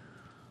care.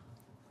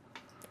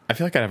 I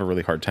feel like I'd have a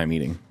really hard time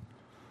eating.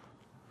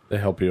 They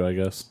help you, I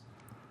guess.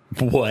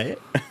 What?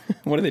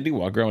 What do they do?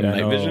 Walk around with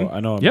night vision? I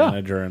know a Yeah.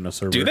 manager and a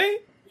server. Do they?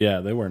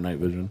 Yeah, they wear night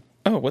vision.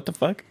 Oh, what the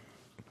fuck?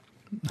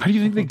 How do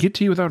you think they get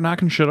to you without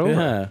knocking shit over?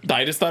 Yeah.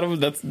 I just thought it was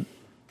that's.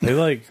 They're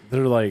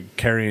like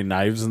carrying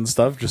knives and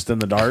stuff just in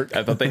the dark.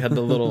 I thought they had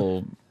the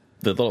little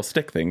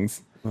stick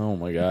things. Oh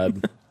my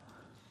god.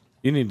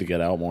 You need to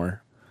get out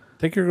more.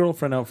 Take your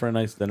girlfriend out for a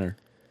nice dinner.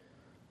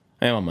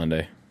 I am on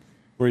Monday.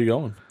 Where are you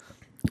going?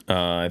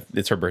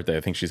 It's her birthday.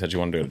 I think she said she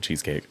wanted to go to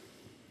cheesecake.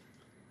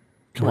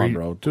 Come on,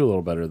 bro. Do a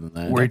little better than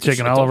that. Where are you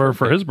taking Oliver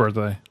for his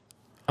birthday?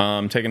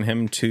 I'm taking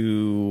him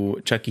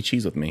to Chuck E.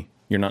 Cheese with me.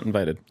 You're not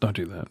invited. Don't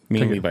do that.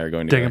 Me and Levi are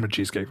going to Take him to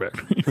Cheesecake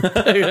Factory.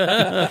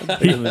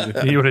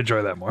 he would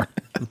enjoy that more.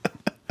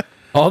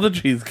 All the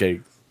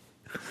cheesecakes.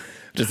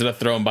 Just gonna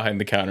throw him behind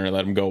the counter and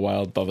let him go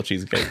wild with all the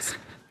cheesecakes.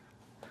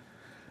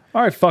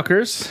 All right,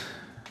 fuckers.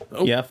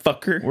 Yeah,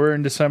 fucker. We're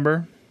in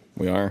December.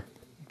 We are.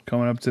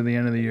 Coming up to the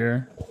end of the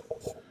year.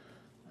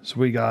 So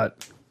we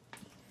got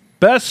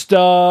best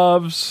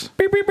ofs.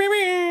 Beep, beep, beep,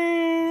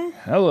 beep.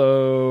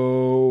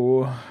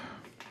 Hello.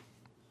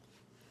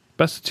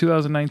 Best of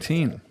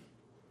 2019.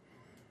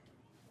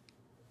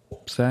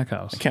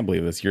 Stackhouse. I can't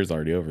believe this year's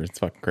already over. It's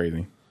fucking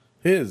crazy.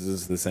 His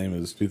is the same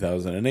as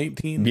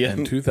 2018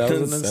 and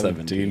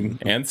 2017.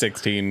 and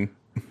 16.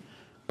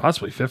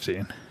 Possibly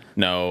 15.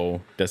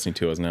 No, Destiny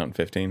 2 wasn't out in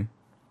 15.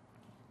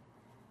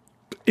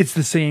 It's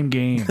the same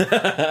game.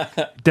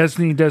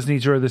 Destiny and Destiny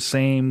 2 are the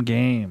same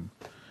game.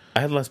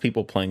 I had less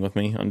people playing with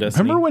me on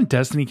Destiny. Remember when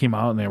Destiny came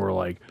out and they were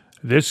like,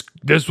 this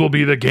will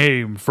be the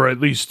game for at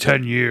least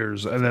 10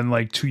 years. And then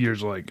like 2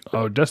 years, like,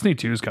 oh, Destiny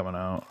 2 is coming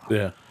out.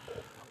 Yeah.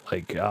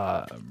 Like,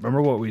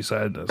 remember what we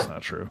said? That's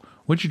not true.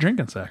 What you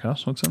drinking,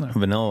 Stackhouse? What's in there?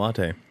 Vanilla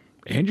latte.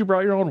 And you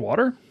brought your own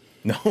water?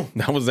 No,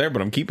 that was there,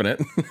 but I'm keeping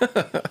it.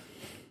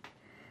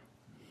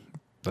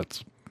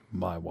 That's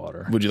my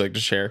water. Would you like to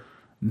share?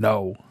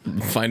 No.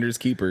 Finders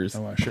keepers. I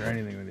don't want to share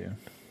anything with you.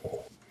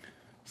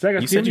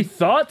 Stackhouse, You do you have said any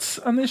thoughts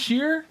on this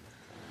year?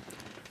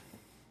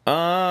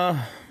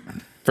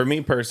 For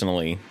me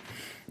personally,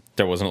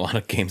 there wasn't a lot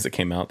of games that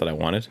came out that I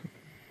wanted.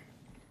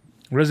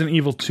 Resident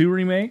Evil 2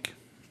 remake?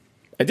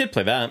 I did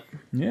play that.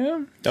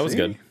 Yeah. That was see?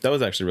 good. That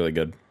was actually really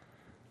good.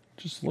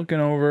 Just looking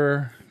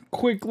over.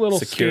 Quick little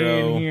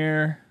Sekiro. scan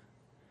here.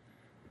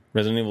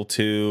 Resident Evil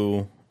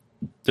 2.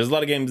 There's a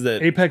lot of games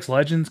that... Apex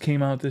Legends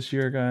came out this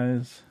year,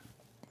 guys.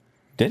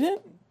 Did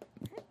it?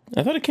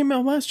 I thought it came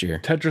out last year.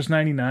 Tetris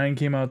 99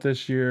 came out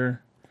this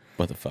year.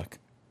 What the fuck?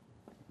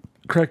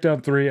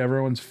 Crackdown 3,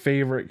 everyone's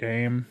favorite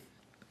game.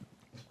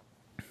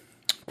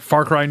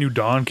 Far Cry New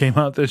Dawn came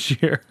out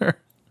this year.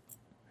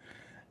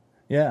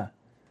 Yeah.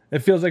 It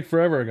feels like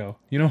forever ago.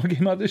 You know what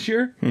came out this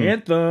year?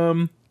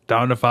 Anthem.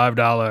 Down to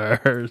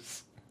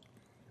 $5.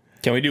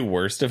 Can we do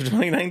worst of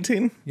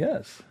 2019?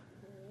 Yes.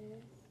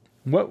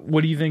 What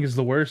do you think is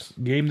the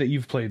worst game that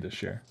you've played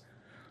this year?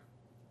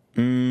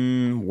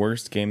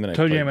 Worst game that I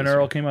Toe played Jam and this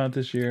Earl year. came out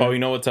this year. Oh, you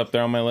know what's up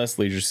there on my list?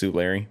 Leisure Suit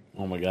Larry.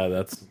 Oh my god,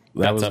 that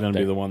That's was up going to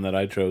be there. the one that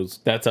I chose.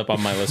 That's up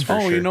on my list for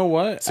Oh, sure. you know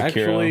what? Sekiro.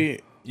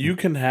 Actually, you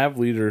can have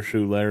Leader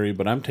Shoe Larry,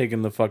 but I'm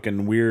taking the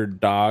fucking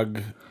weird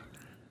dog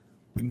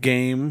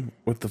game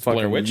with the Blair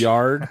fucking Witch?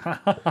 yard.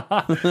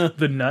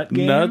 The Nut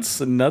game?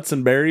 Nuts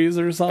and berries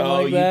or something Oh,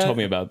 like you that. told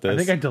me about this. I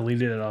think I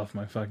deleted it off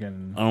my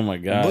fucking... Oh my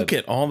god. Look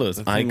at all those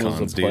That thing was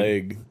icons, a dude.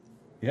 plague.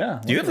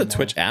 Yeah. Do you have the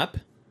Twitch app?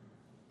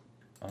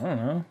 I don't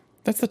know.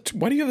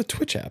 Why do you have the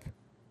Twitch app?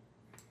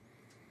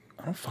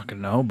 I don't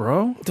fucking know,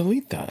 bro.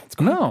 Delete that. It's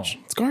No. garbage.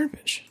 It's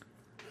garbage.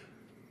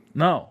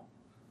 No.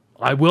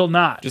 I will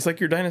not. Just like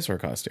your dinosaur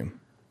costume.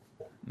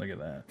 Look at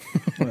that.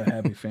 What a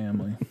happy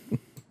family.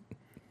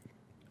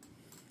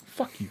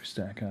 Fuck you,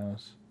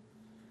 Stackhouse.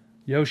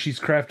 Yoshi's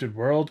Crafted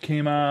World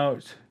came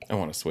out. I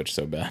want to switch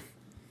so bad.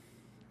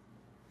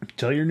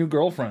 Tell your new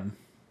girlfriend.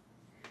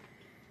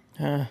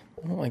 I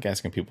don't like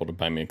asking people to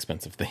buy me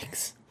expensive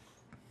things.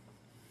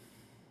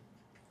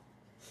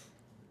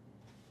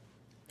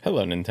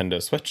 Hello,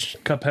 Nintendo Switch.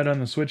 Cuphead on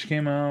the Switch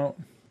came out.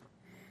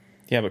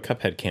 Yeah, but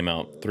Cuphead came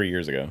out 3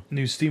 years ago.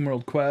 New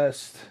SteamWorld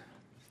Quest.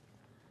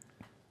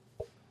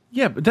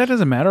 Yeah, but that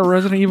doesn't matter.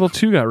 Resident Evil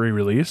 2 got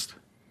re-released.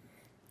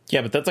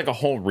 Yeah, but that's like a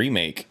whole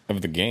remake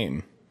of the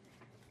game.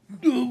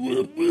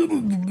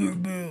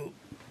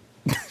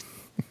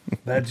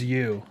 That's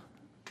you.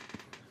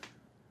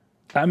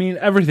 I mean,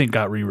 everything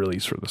got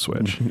re-released for the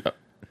Switch.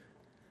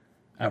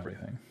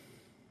 Everything.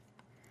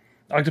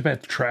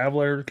 Octopath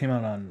Traveler came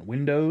out on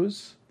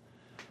Windows.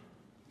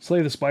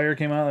 Slay the Spire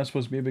came out. That's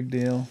supposed to be a big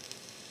deal.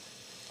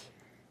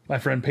 My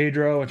Friend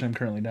Pedro, which I'm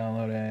currently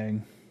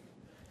downloading.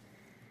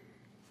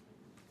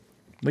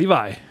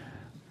 Levi,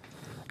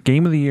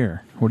 Game of the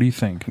Year. What do you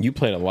think? You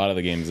played a lot of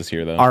the games this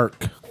year, though.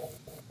 Ark.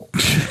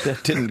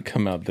 That didn't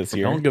come out this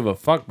year. Don't give a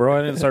fuck, bro.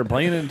 I didn't start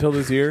playing it until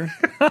this year.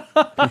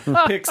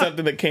 Pick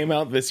something that came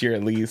out this year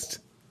at least.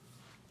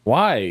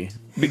 Why?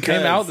 It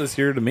came out this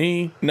year to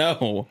me.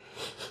 No.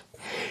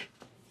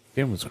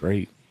 Game was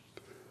great.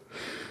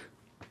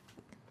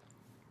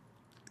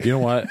 You know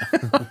what?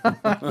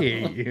 I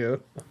hate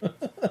you.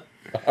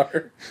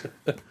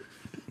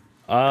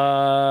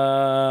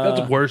 That's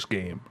the worst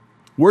game.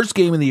 Worst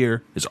game of the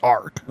year is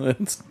Ark.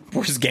 It's,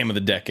 Worst game of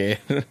the decade.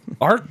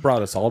 Ark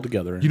brought us all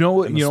together. You know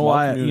what? in a You know small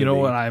why? You community. know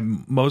what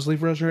I'm mostly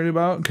frustrated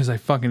about? Because I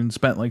fucking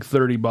spent like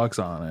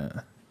 $30 on it.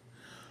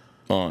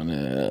 On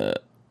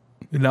it.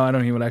 Now I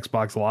don't even have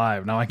Xbox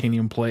Live. Now I can't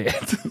even play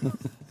it.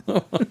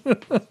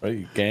 Right,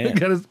 you I can't.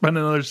 gotta spend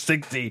another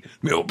 $60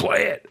 to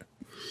play it.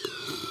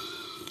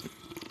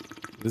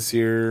 This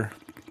year,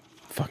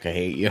 Fuck, I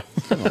hate you.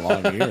 it's been a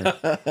long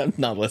year. I'm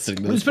not listening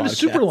to this It's been a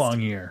super podcast.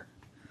 long year.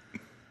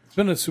 It's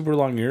been a super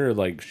long year of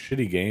like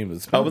shitty games.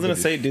 It's been I was going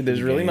to really say, dude, there's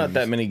shitty really not games.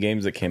 that many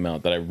games that came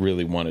out that I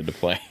really wanted to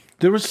play.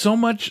 There was so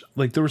much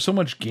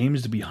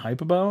games to be hype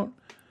about.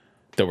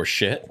 That were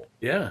shit.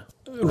 Yeah.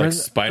 Like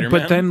Spider-Man.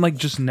 But then like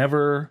just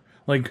never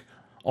like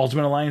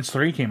Ultimate Alliance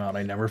 3 came out.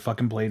 I never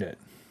fucking played it.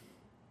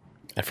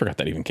 I forgot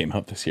that even came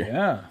out this year.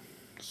 Yeah.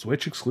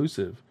 Switch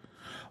exclusive.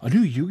 A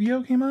new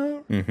Yu-Gi-Oh came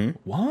out? Mm-hmm.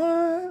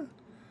 What?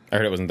 I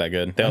heard it wasn't that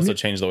good. They also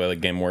changed the way the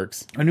game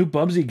works. A new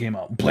Bubsy came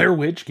out. Blair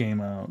Witch came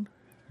out.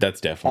 That's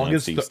definitely on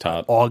Steve's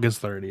top.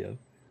 August 30th.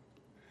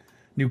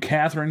 New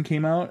Catherine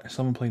came out.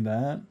 Someone played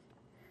that.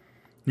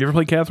 You ever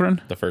play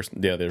Catherine? The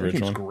That original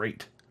game's one.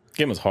 great.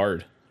 Game was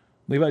hard.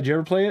 Levi, did you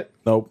ever play it?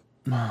 Nope.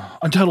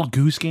 Untitled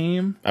Goose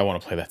Game. I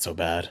want to play that so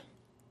bad.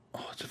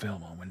 Oh, it's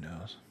available on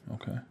Windows.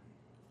 Okay.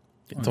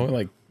 It's only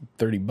like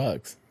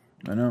 $30.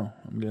 I know.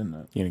 I'm getting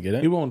it. You gonna get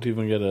it? You won't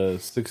even get a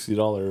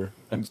 $60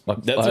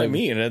 Xbox That's what I Live.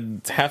 mean.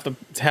 It's half a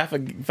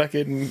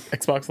fucking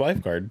Xbox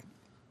Live card.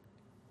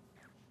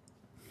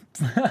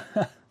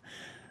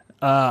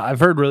 I've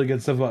heard really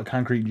good stuff about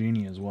Concrete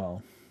Genie as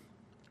well.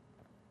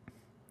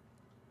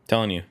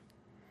 Telling you.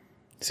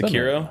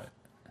 Sekiro,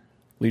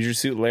 Leisure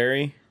Suit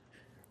Larry,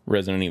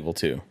 Resident Evil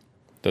 2.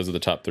 Those are the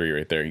top 3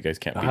 right there. You guys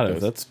can't beat God, if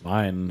those. that's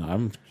mine,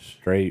 I'm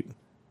straight.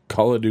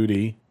 Call of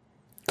Duty.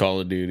 Call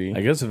of Duty.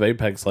 I guess if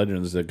Apex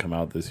Legends did come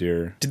out this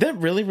year. Did that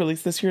really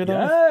release this year, though?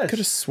 Yes. I could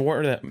have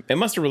swore that. It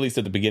must have released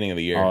at the beginning of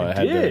the year. Oh, it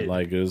had did. to,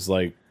 like, it was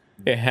like,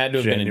 It had to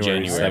have been in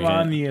January January. I'm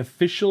on the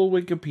official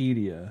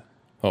Wikipedia.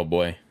 Oh,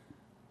 boy.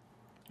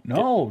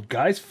 No,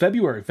 guys,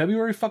 February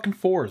fucking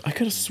 4th. I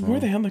could have swore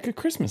they had like a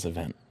Christmas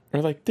event.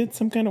 Or like did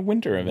some kind of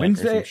winter event or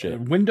Wednesday, some shit.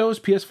 Windows,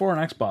 PS4,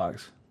 and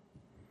Xbox.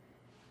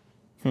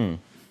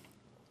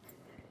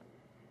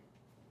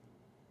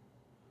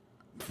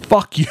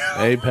 Fuck you.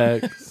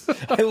 Apex.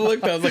 I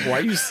looked, I was like, why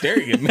are you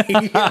staring at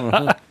me?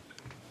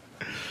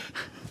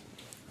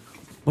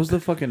 What's the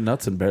fucking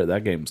nuts and bear?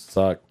 That game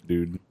sucked,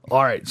 dude.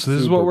 All right, so this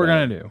is Super what we're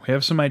bad. going to do. We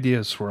have some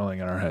ideas swirling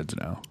in our heads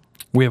now.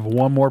 We have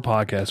one more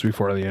podcast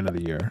before the end of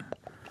the year.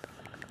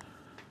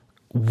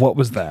 What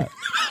was that?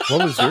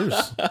 What was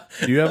yours?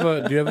 Do you have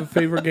a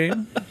favorite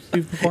game,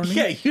 Steve McCorney?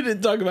 Yeah, you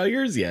didn't talk about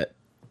yours yet.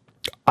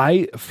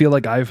 I feel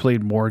like I've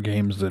played more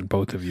games than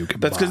both of you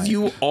combined. That's because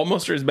you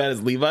almost are as bad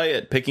as Levi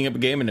at picking up a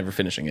game and never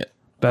finishing it.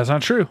 That's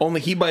not true.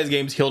 Only he buys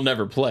games he'll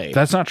never play.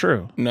 That's not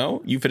true.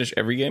 No? You finish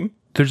every game?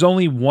 There's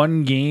only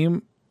one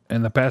game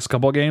in the past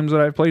couple of games that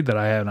I've played that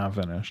I have not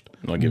finished.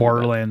 I'll give you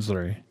Borderlands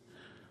 3.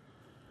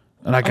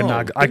 And I could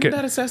not. I didn't could.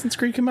 that Assassin's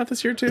Creed come out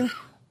this year too?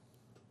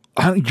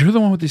 You're the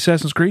one with the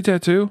Assassin's Creed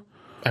tattoo.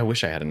 I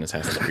wish I had an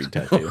Assassin's Creed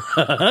tattoo.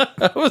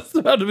 I was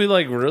about to be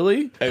like,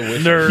 really? I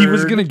wish He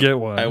was gonna get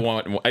one.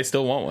 I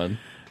still want one.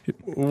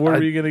 What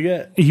were you gonna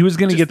get? He was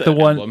gonna Just get the the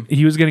one. emblem.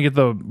 He was gonna get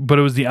the. But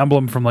it was the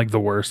emblem from like the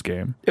worst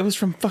game. It was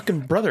from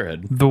fucking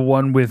Brotherhood. The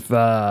one with.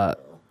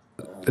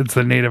 It's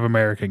the Native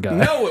American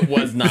guy. No, it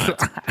was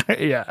not.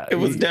 Yeah, It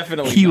was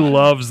definitely He not.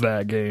 loves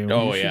that game.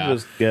 Oh, You should yeah.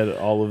 just get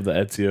all of the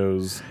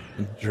Ezios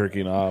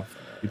jerking off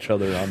each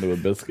other onto a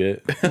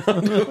biscuit.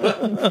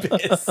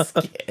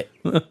 Biscuit.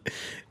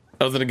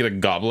 I was going to get a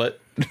goblet.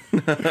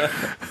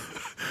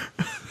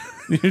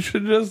 You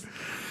should just.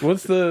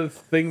 What's the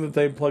thing that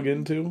they plug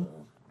into?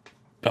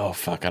 Oh,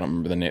 fuck. I don't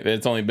remember the name.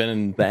 It's only been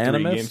in The 3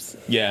 Animus? games.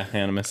 Yeah,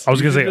 Animus. I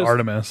was gonna You say just-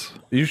 Artemis.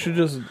 You should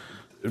just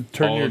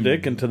turn your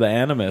dick into the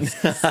animus.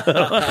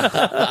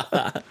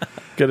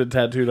 Get it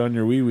tattooed on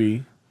your wee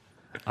wee.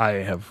 I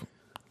have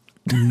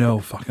no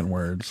fucking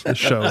words. This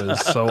show is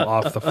so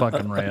off the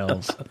fucking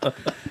rails.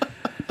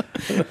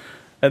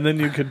 And then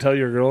you can tell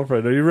your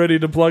girlfriend, "Are you ready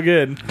to plug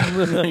in?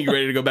 Are you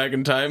ready to go back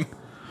in time?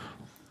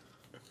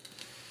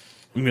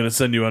 I'm gonna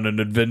send you on an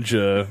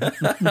adventure."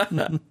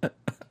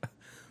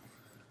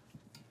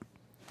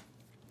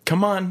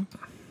 Come on.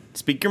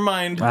 Speak your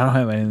mind. I don't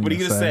have anything. What are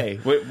you gonna say?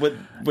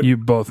 What You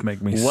both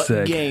make me what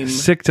sick. game-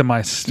 Sick to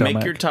my stomach.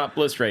 make your top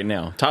list right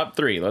now? Top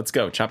 3. Let's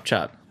go. Chop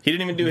chop. He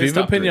didn't even do his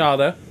Viva top 3.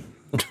 Pinata.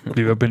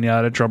 Viva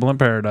Pinata, Trouble in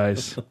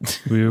Paradise,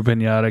 Viva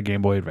Pinata,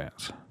 Game Boy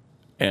Advance.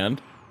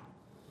 And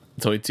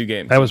it's only 2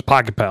 games. That was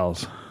Pocket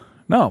Pals.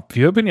 No,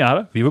 Viva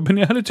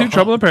Pinata 2,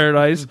 Trouble in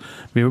Paradise,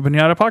 Viva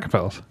Pinata, Pocket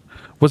Pals.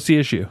 What's the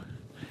issue?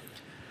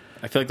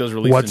 I feel like those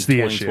released What's in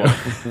the issue?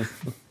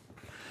 2012.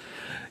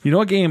 You know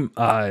what game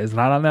is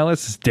not on that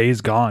list? It's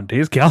Days Gone.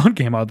 Days Gone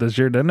came out this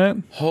year, didn't it?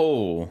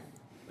 Oh,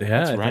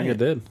 Yeah, I right. think it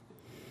did.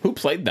 who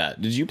played that?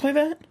 Did you play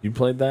that? You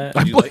played that?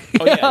 Did you like?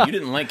 Oh yeah, you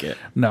didn't like it.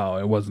 No,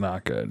 it was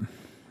not good.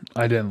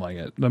 I didn't like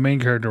it. The main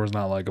character was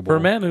not likable. For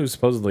a man who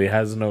supposedly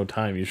has no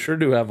time, you sure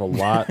do have a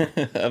lot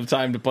of Of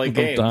time to play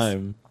games.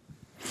 time.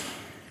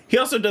 He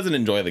also doesn't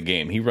enjoy the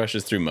game. He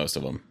rushes through most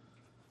of them.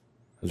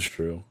 That's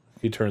true.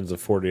 He turns a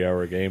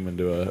 40-hour game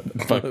into a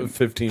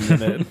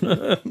 15-minute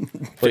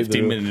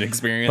 15-minute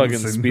experience.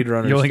 fucking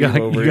speedrunner You only Steve got-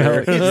 over you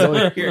here.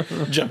 got- Here,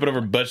 jumping over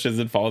bushes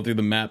and falling through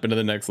the map into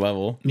the next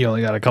level. You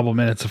only got a couple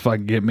minutes to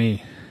fucking get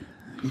me.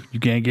 You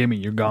can't get me.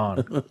 You're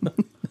gone.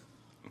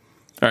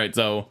 All right,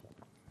 so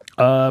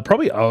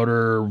Probably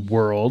Outer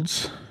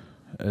Worlds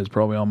is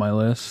probably on my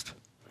list.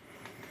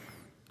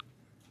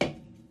 Is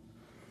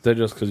that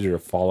just because you're a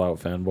Fallout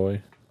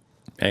fanboy?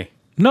 hey,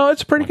 No,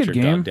 it's a pretty Watch good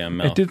your game. goddamn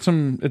mouth. It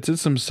did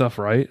some stuff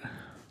right.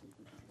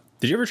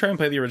 did you ever try and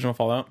play the original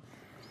Fallout?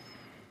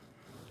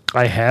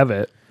 I have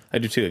it. I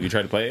do too. Have you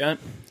tried to play it yet?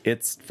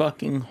 It's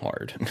fucking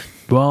hard.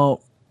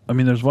 Well, I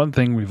mean, there's one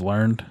thing we've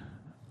learned: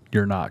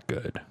 you're not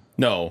good.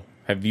 No.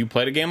 Have you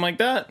played a game like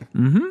that?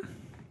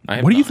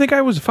 Mm-hmm. What do you think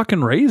I was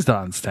fucking raised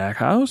on,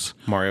 Stackhouse?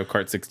 Mario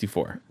Kart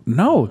 64.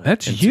 No,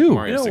 that's And you. Super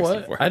Mario You know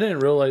 64. what? I didn't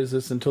realize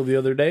this until the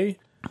other day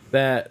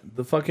that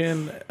the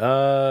fucking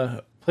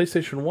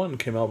PlayStation 1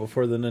 came out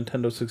before the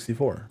Nintendo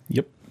 64.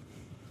 Yep.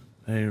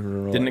 I didn't even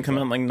realize Didn't it come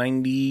that. out in like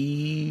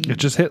 90? It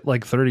just hit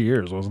like 30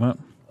 years, wasn't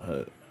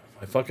it?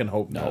 I fucking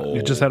hope not. No.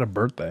 It just had a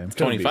birthday. It's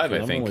gonna be, 25, I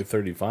I'm think. only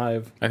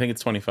 35. I think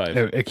it's 25.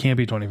 It can't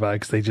be 25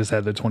 because they just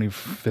had the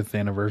 25th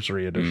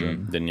anniversary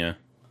edition. Didn't ya?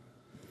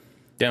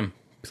 Damn.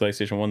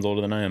 PlayStation 1's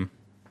older than I am.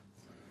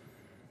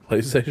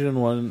 PlayStation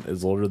 1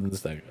 is older than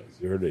Stackhouse.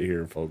 You heard it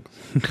here, folks.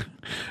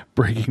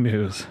 Breaking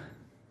news.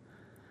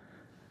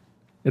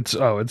 It's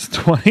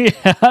 20. We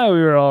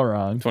were all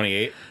wrong.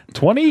 28.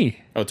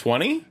 20. Oh,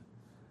 20?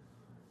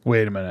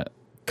 Wait a minute.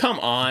 Come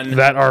on.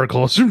 That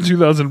article is from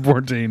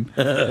 2014.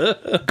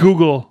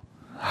 Google.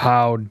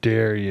 How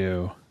dare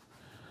you?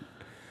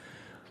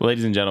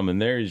 Ladies and gentlemen,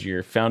 there is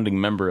your founding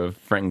member of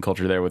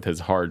Frankenculture there with his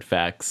hard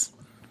facts.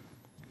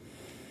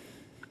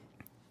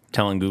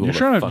 Telling Google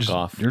to fuck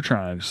off. You're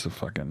trying just to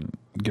fucking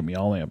get me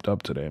all amped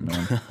up today,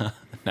 man.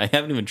 I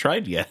haven't even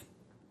tried yet.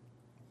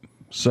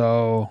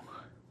 So,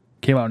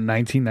 came out in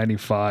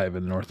 1995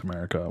 in North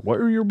America. What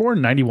were you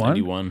born? 91?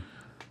 91.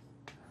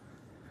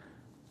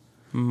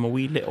 My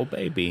wee little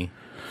baby.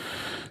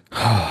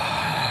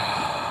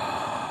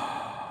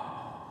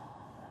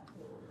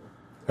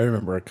 I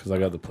remember because I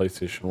got the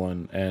PlayStation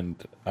 1 and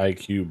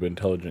iCube,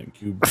 Intelligent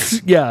Cube.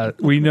 Yeah,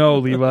 we know,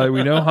 Levi.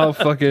 We know how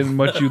fucking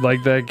much you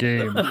like that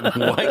game.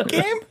 What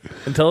game?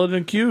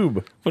 Intelligent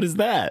Cube. What is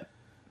that?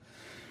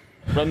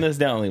 Run this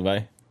down,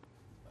 Levi.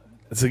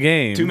 It's a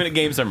game 2-minute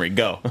game summary.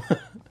 Go.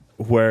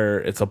 where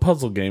it's a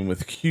puzzle game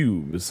with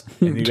cubes,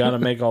 and you got to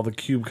make all the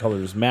cube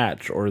colors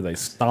match, or they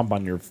stomp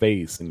on your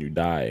face and you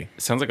die.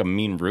 Sounds like a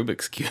mean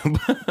Rubik's Cube.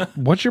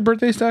 What's your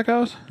birthday,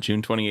 Stackhouse?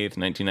 June 28th,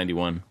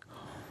 1991.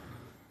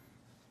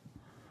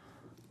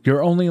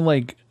 You're only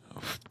like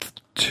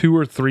 2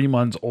 or 3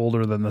 months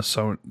older than the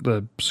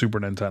Super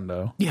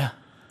Nintendo. Yeah.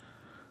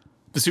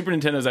 The Super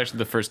Nintendo is actually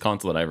the first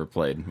console that I ever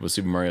played. Was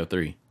Super Mario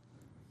 3.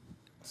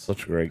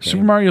 Such a great game.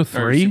 Super Mario Or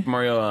 3? Super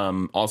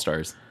Mario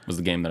All-Stars was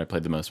the game that I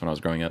played the most when I was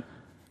growing up.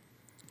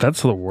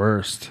 That's the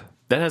worst.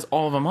 That has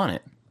all of them on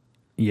it.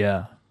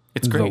 Yeah.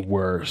 It's great. The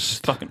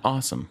worst. Fucking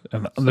awesome.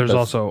 And there's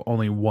also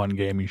only one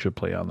game you should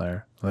play on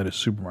there. And that is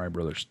Super Mario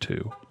Brothers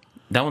 2.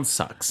 That one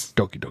sucks.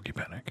 Doki Doki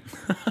Panic.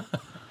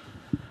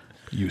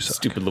 You suck.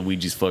 Stupid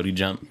Luigi's floaty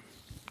jump.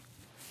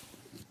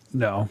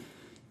 No.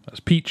 That's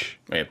Peach.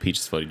 Oh yeah,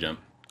 Peach's floaty jump.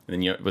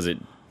 And then was it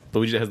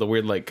Luigi that has the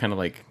weird kind of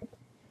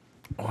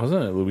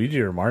Wasn't it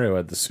Luigi or Mario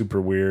had the super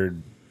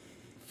weird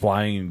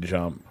flying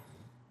jump?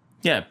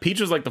 Yeah, Peach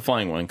was like the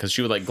flying one because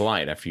she would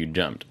glide after you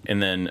jumped,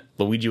 and then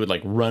Luigi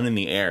would run in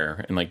the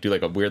air and do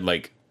a weird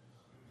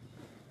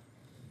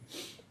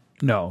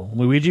No.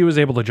 Luigi was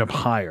able to jump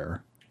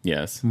higher.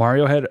 Yes.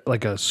 Mario had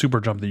a super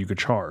jump that you could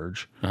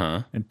charge.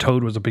 Uh-huh. And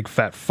Toad was a big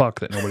fat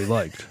fuck that nobody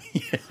liked.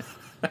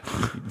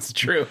 It's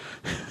true.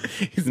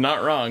 He's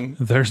not wrong.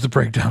 There's the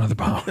breakdown of the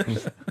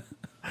powers.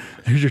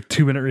 Here's your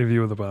 2-minute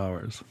review of the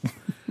powers.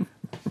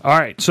 All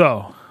right,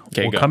 so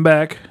we'll go. come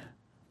back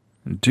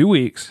in 2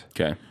 weeks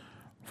Okay.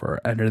 for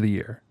our end of the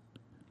year.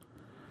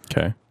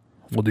 Okay.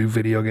 We'll do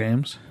video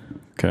games.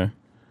 Okay.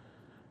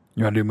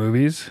 You want to do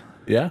movies?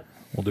 Yeah.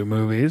 We'll do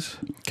movies.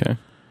 Okay.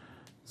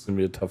 It's going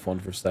to be a tough one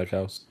for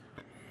Stackhouse.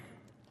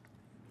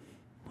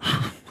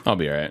 I'll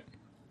be all right.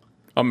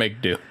 I'll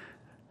make do.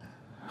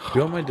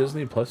 You want my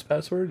Disney Plus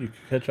password? You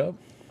can catch up.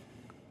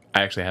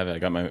 I actually have it.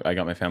 I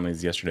got my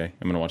family's yesterday.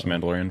 I'm gonna watch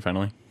Mandalorian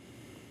finally.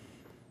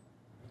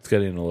 It's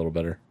getting a little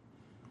better.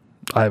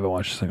 I haven't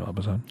watched a single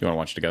episode. You want to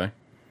watch together?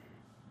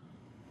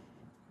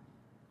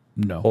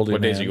 No. Holding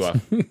What days are you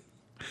off?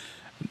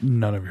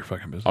 None of your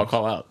fucking business. I'll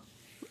call out.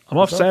 I'm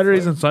off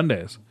Saturdays and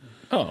Sundays.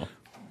 Oh,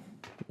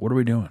 What are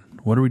we doing?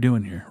 What are we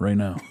doing here right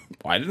now?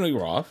 I didn't know you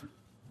were off.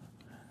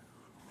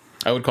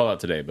 I would call out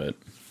today, but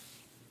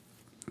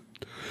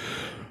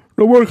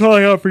No more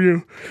calling out for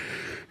you.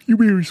 You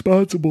be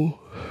responsible.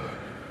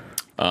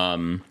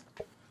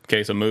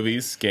 okay. So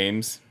movies,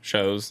 games,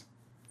 shows.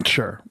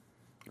 Sure.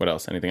 What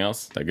else? Anything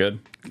else? That good?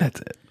 That's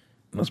it.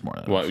 That's more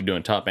than What we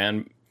doing? Top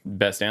and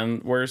best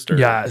and worst, or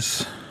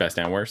Yes. best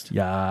and worst?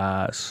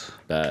 Yes.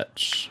 That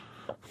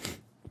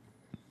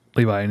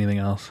Levi, anything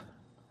else?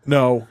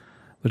 No,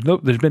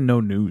 There's been no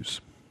news.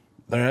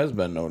 there has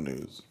been no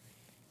news.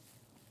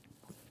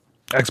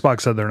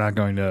 Xbox said they're not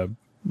going to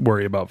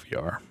worry about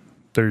VR.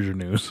 There's your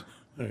news.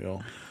 There you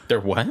go. they're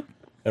what?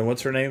 And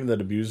what's her name that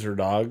abused her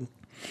dog?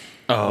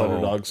 Let her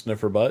Oh, dog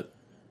sniff her butt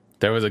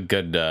there was a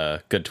good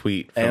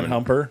tweet. and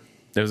hump her.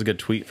 There was a good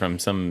tweet from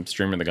some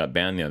streamer that got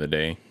banned the other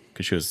day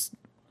because she was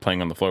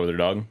playing on the floor with her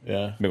dog.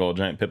 Yeah. Big old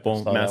giant pit bull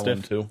Saw that mastiff.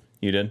 one too.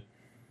 You did?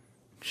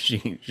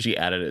 She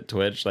added it to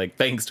Twitch. Like,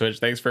 thanks, Twitch.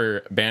 Thanks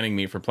for banning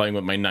me for playing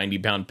with my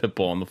 90-pound pit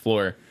bull on the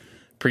floor.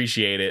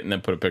 Appreciate it. And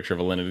then put a picture of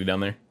Alinity down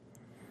there.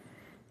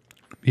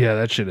 Yeah,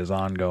 that shit is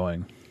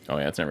ongoing. Oh,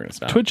 yeah, it's never going to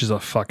stop. Twitch is a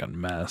fucking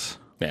mess.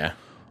 Yeah.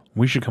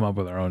 We should come up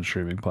with our own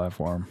streaming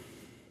platform.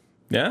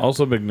 Yeah?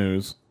 Also, big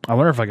news. I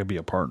wonder if I could be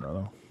a partner,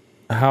 though.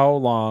 How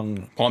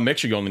long Well, on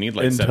Mixer, you only need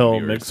like until 7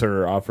 viewers.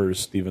 Mixer offers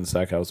Steven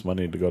Stackhouse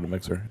money to go to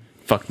Mixer?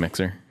 Fuck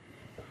Mixer.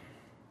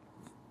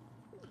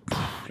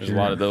 There's a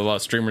lot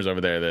of streamers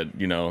over there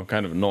that,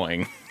 kind of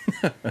annoying.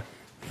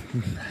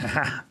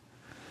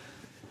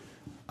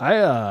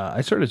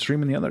 I started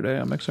streaming the other day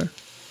on Mixer.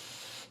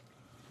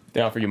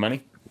 They offer you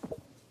money?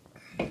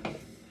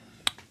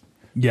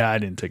 Yeah, I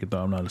didn't take it,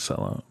 though. I'm not a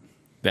sellout.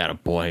 That a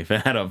boy.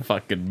 That a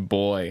fucking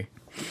boy.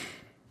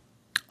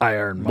 I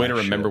earned my Way to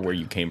remember shit. where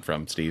you came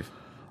from, Steve.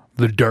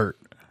 The dirt.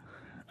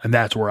 And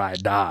that's where I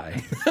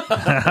die.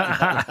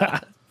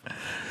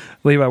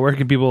 Levi, where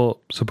can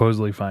people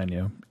supposedly find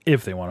you?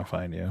 If they want to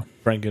find you.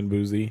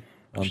 Frankenboozy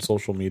on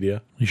social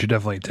media You should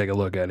definitely take a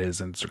look at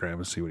his Instagram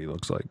and see what he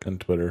looks like. and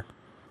Twitter.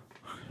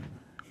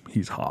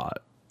 He's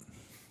hot.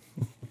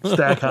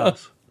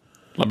 Stackhouse.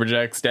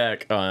 Lumberjack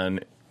Stack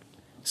on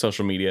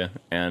social media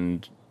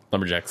and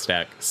Lumberjack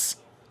Stacks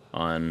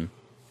on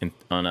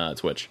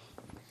Twitch.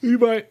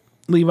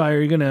 Levi, are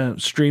you going to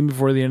stream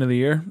before the end of the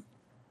year?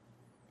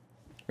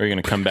 Or are you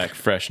going to come back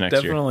fresh next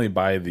year? Definitely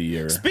by the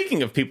year.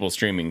 Speaking of people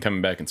streaming,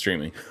 coming back and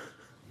streaming.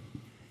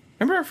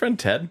 Remember our friend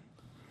Ted?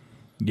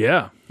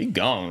 Yeah. He's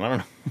gone. I don't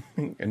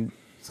know. And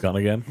It's gone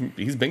again.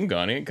 he's been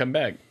gone. He ain't come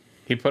back.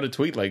 He put a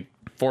tweet like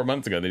 4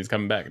 months ago that he's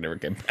coming back and never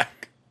came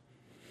back.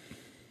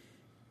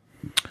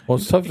 Well,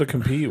 it's tough to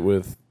compete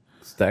with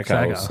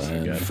Stackhouse. Stackhouse.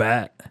 And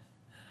Fat.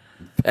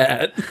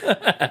 Pat.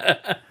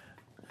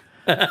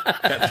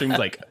 That streams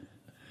like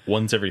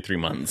once every 3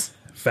 months.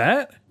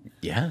 Fat?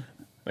 Yeah.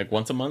 Like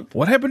once a month.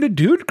 What happened to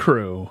Dude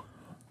Crew?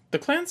 The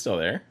clan's still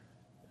there.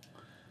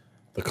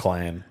 The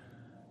clan.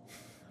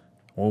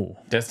 Whoa.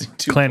 Destiny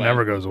 2 Clan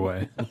never goes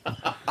away.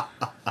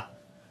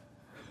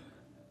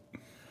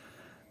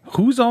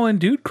 Who's all in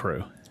Dude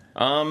Crew?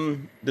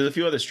 There's a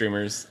few other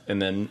streamers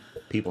and then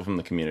people from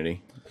the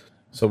community.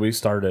 So we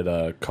started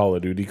a Call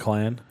of Duty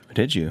clan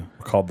Did you?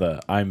 called the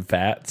I'm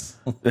Fats.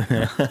 Is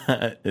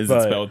it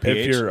But spelled PH?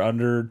 if you're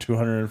under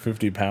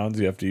 250 pounds,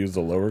 you have to use the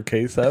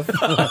lowercase f.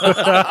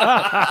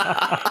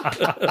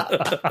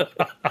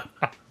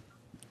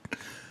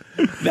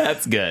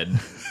 That's good.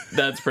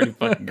 That's pretty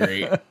fucking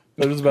great.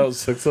 There's about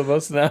 6 of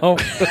us now.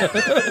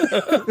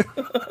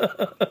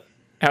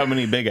 How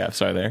many big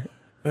Fs are there?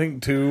 I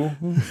think 2.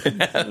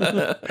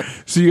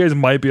 So you guys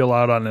might be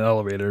allowed on an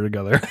elevator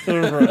together.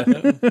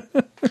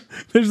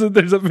 There's a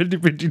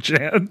 50-50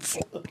 chance.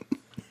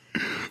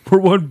 We're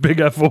one big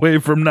F away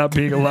from not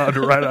being allowed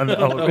to ride on an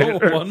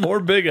elevator. One more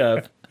big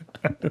F.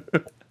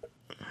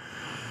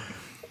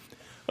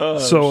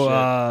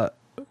 So,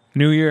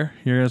 New Year,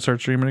 you're going to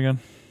start streaming again?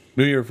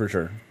 New Year for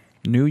sure.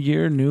 New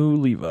Year, new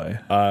Levi.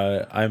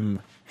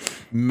 I'm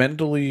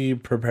mentally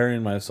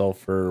preparing myself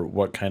for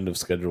what kind of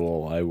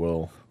schedule I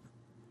will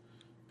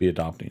be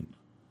adopting.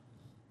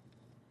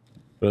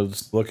 But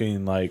it's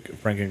looking like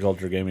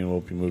Frankenculture Gaming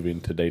will be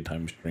moving to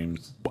daytime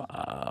streams.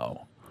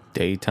 Wow.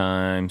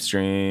 Daytime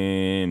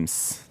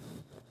streams.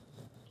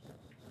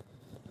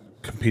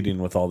 Competing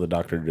with all the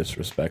Dr.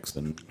 Disrespects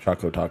and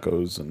Choco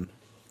Tacos and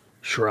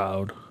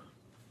Shroud.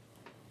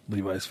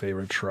 Levi's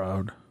favorite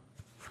Shroud.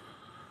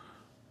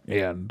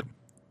 And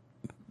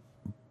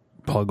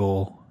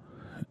Puggle.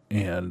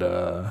 And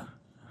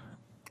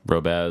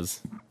Robaz.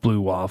 Blue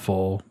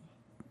Waffle.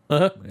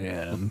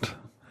 And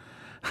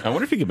I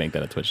wonder if you could make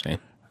that a Twitch name.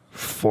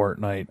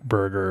 Fortnite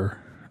Burger.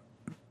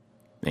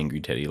 Angry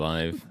Teddy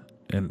Live.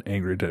 And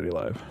Angry Teddy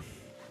Live.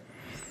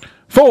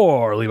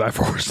 for Levi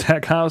for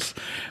Stackhouse.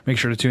 Make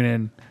sure to tune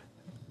in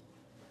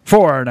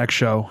for our next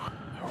show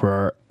for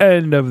our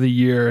end of the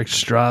year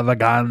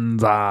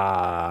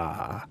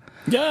extravaganza.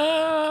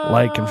 Yeah.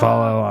 Like and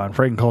follow on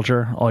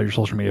Frankenculture, all your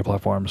social media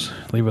platforms.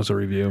 Leave us a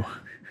review.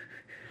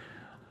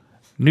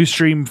 New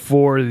stream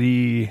for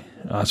the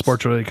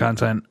sports-related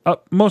content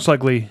up most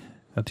likely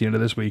at the end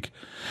of this week.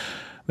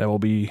 That will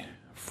be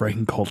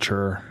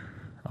Frankenculture.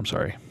 I'm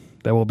sorry.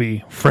 That will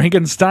be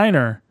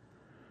Frankensteiner.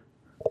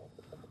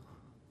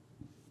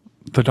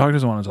 The dog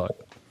doesn't want to talk.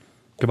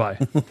 Goodbye.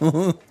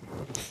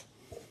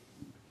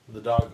 The dog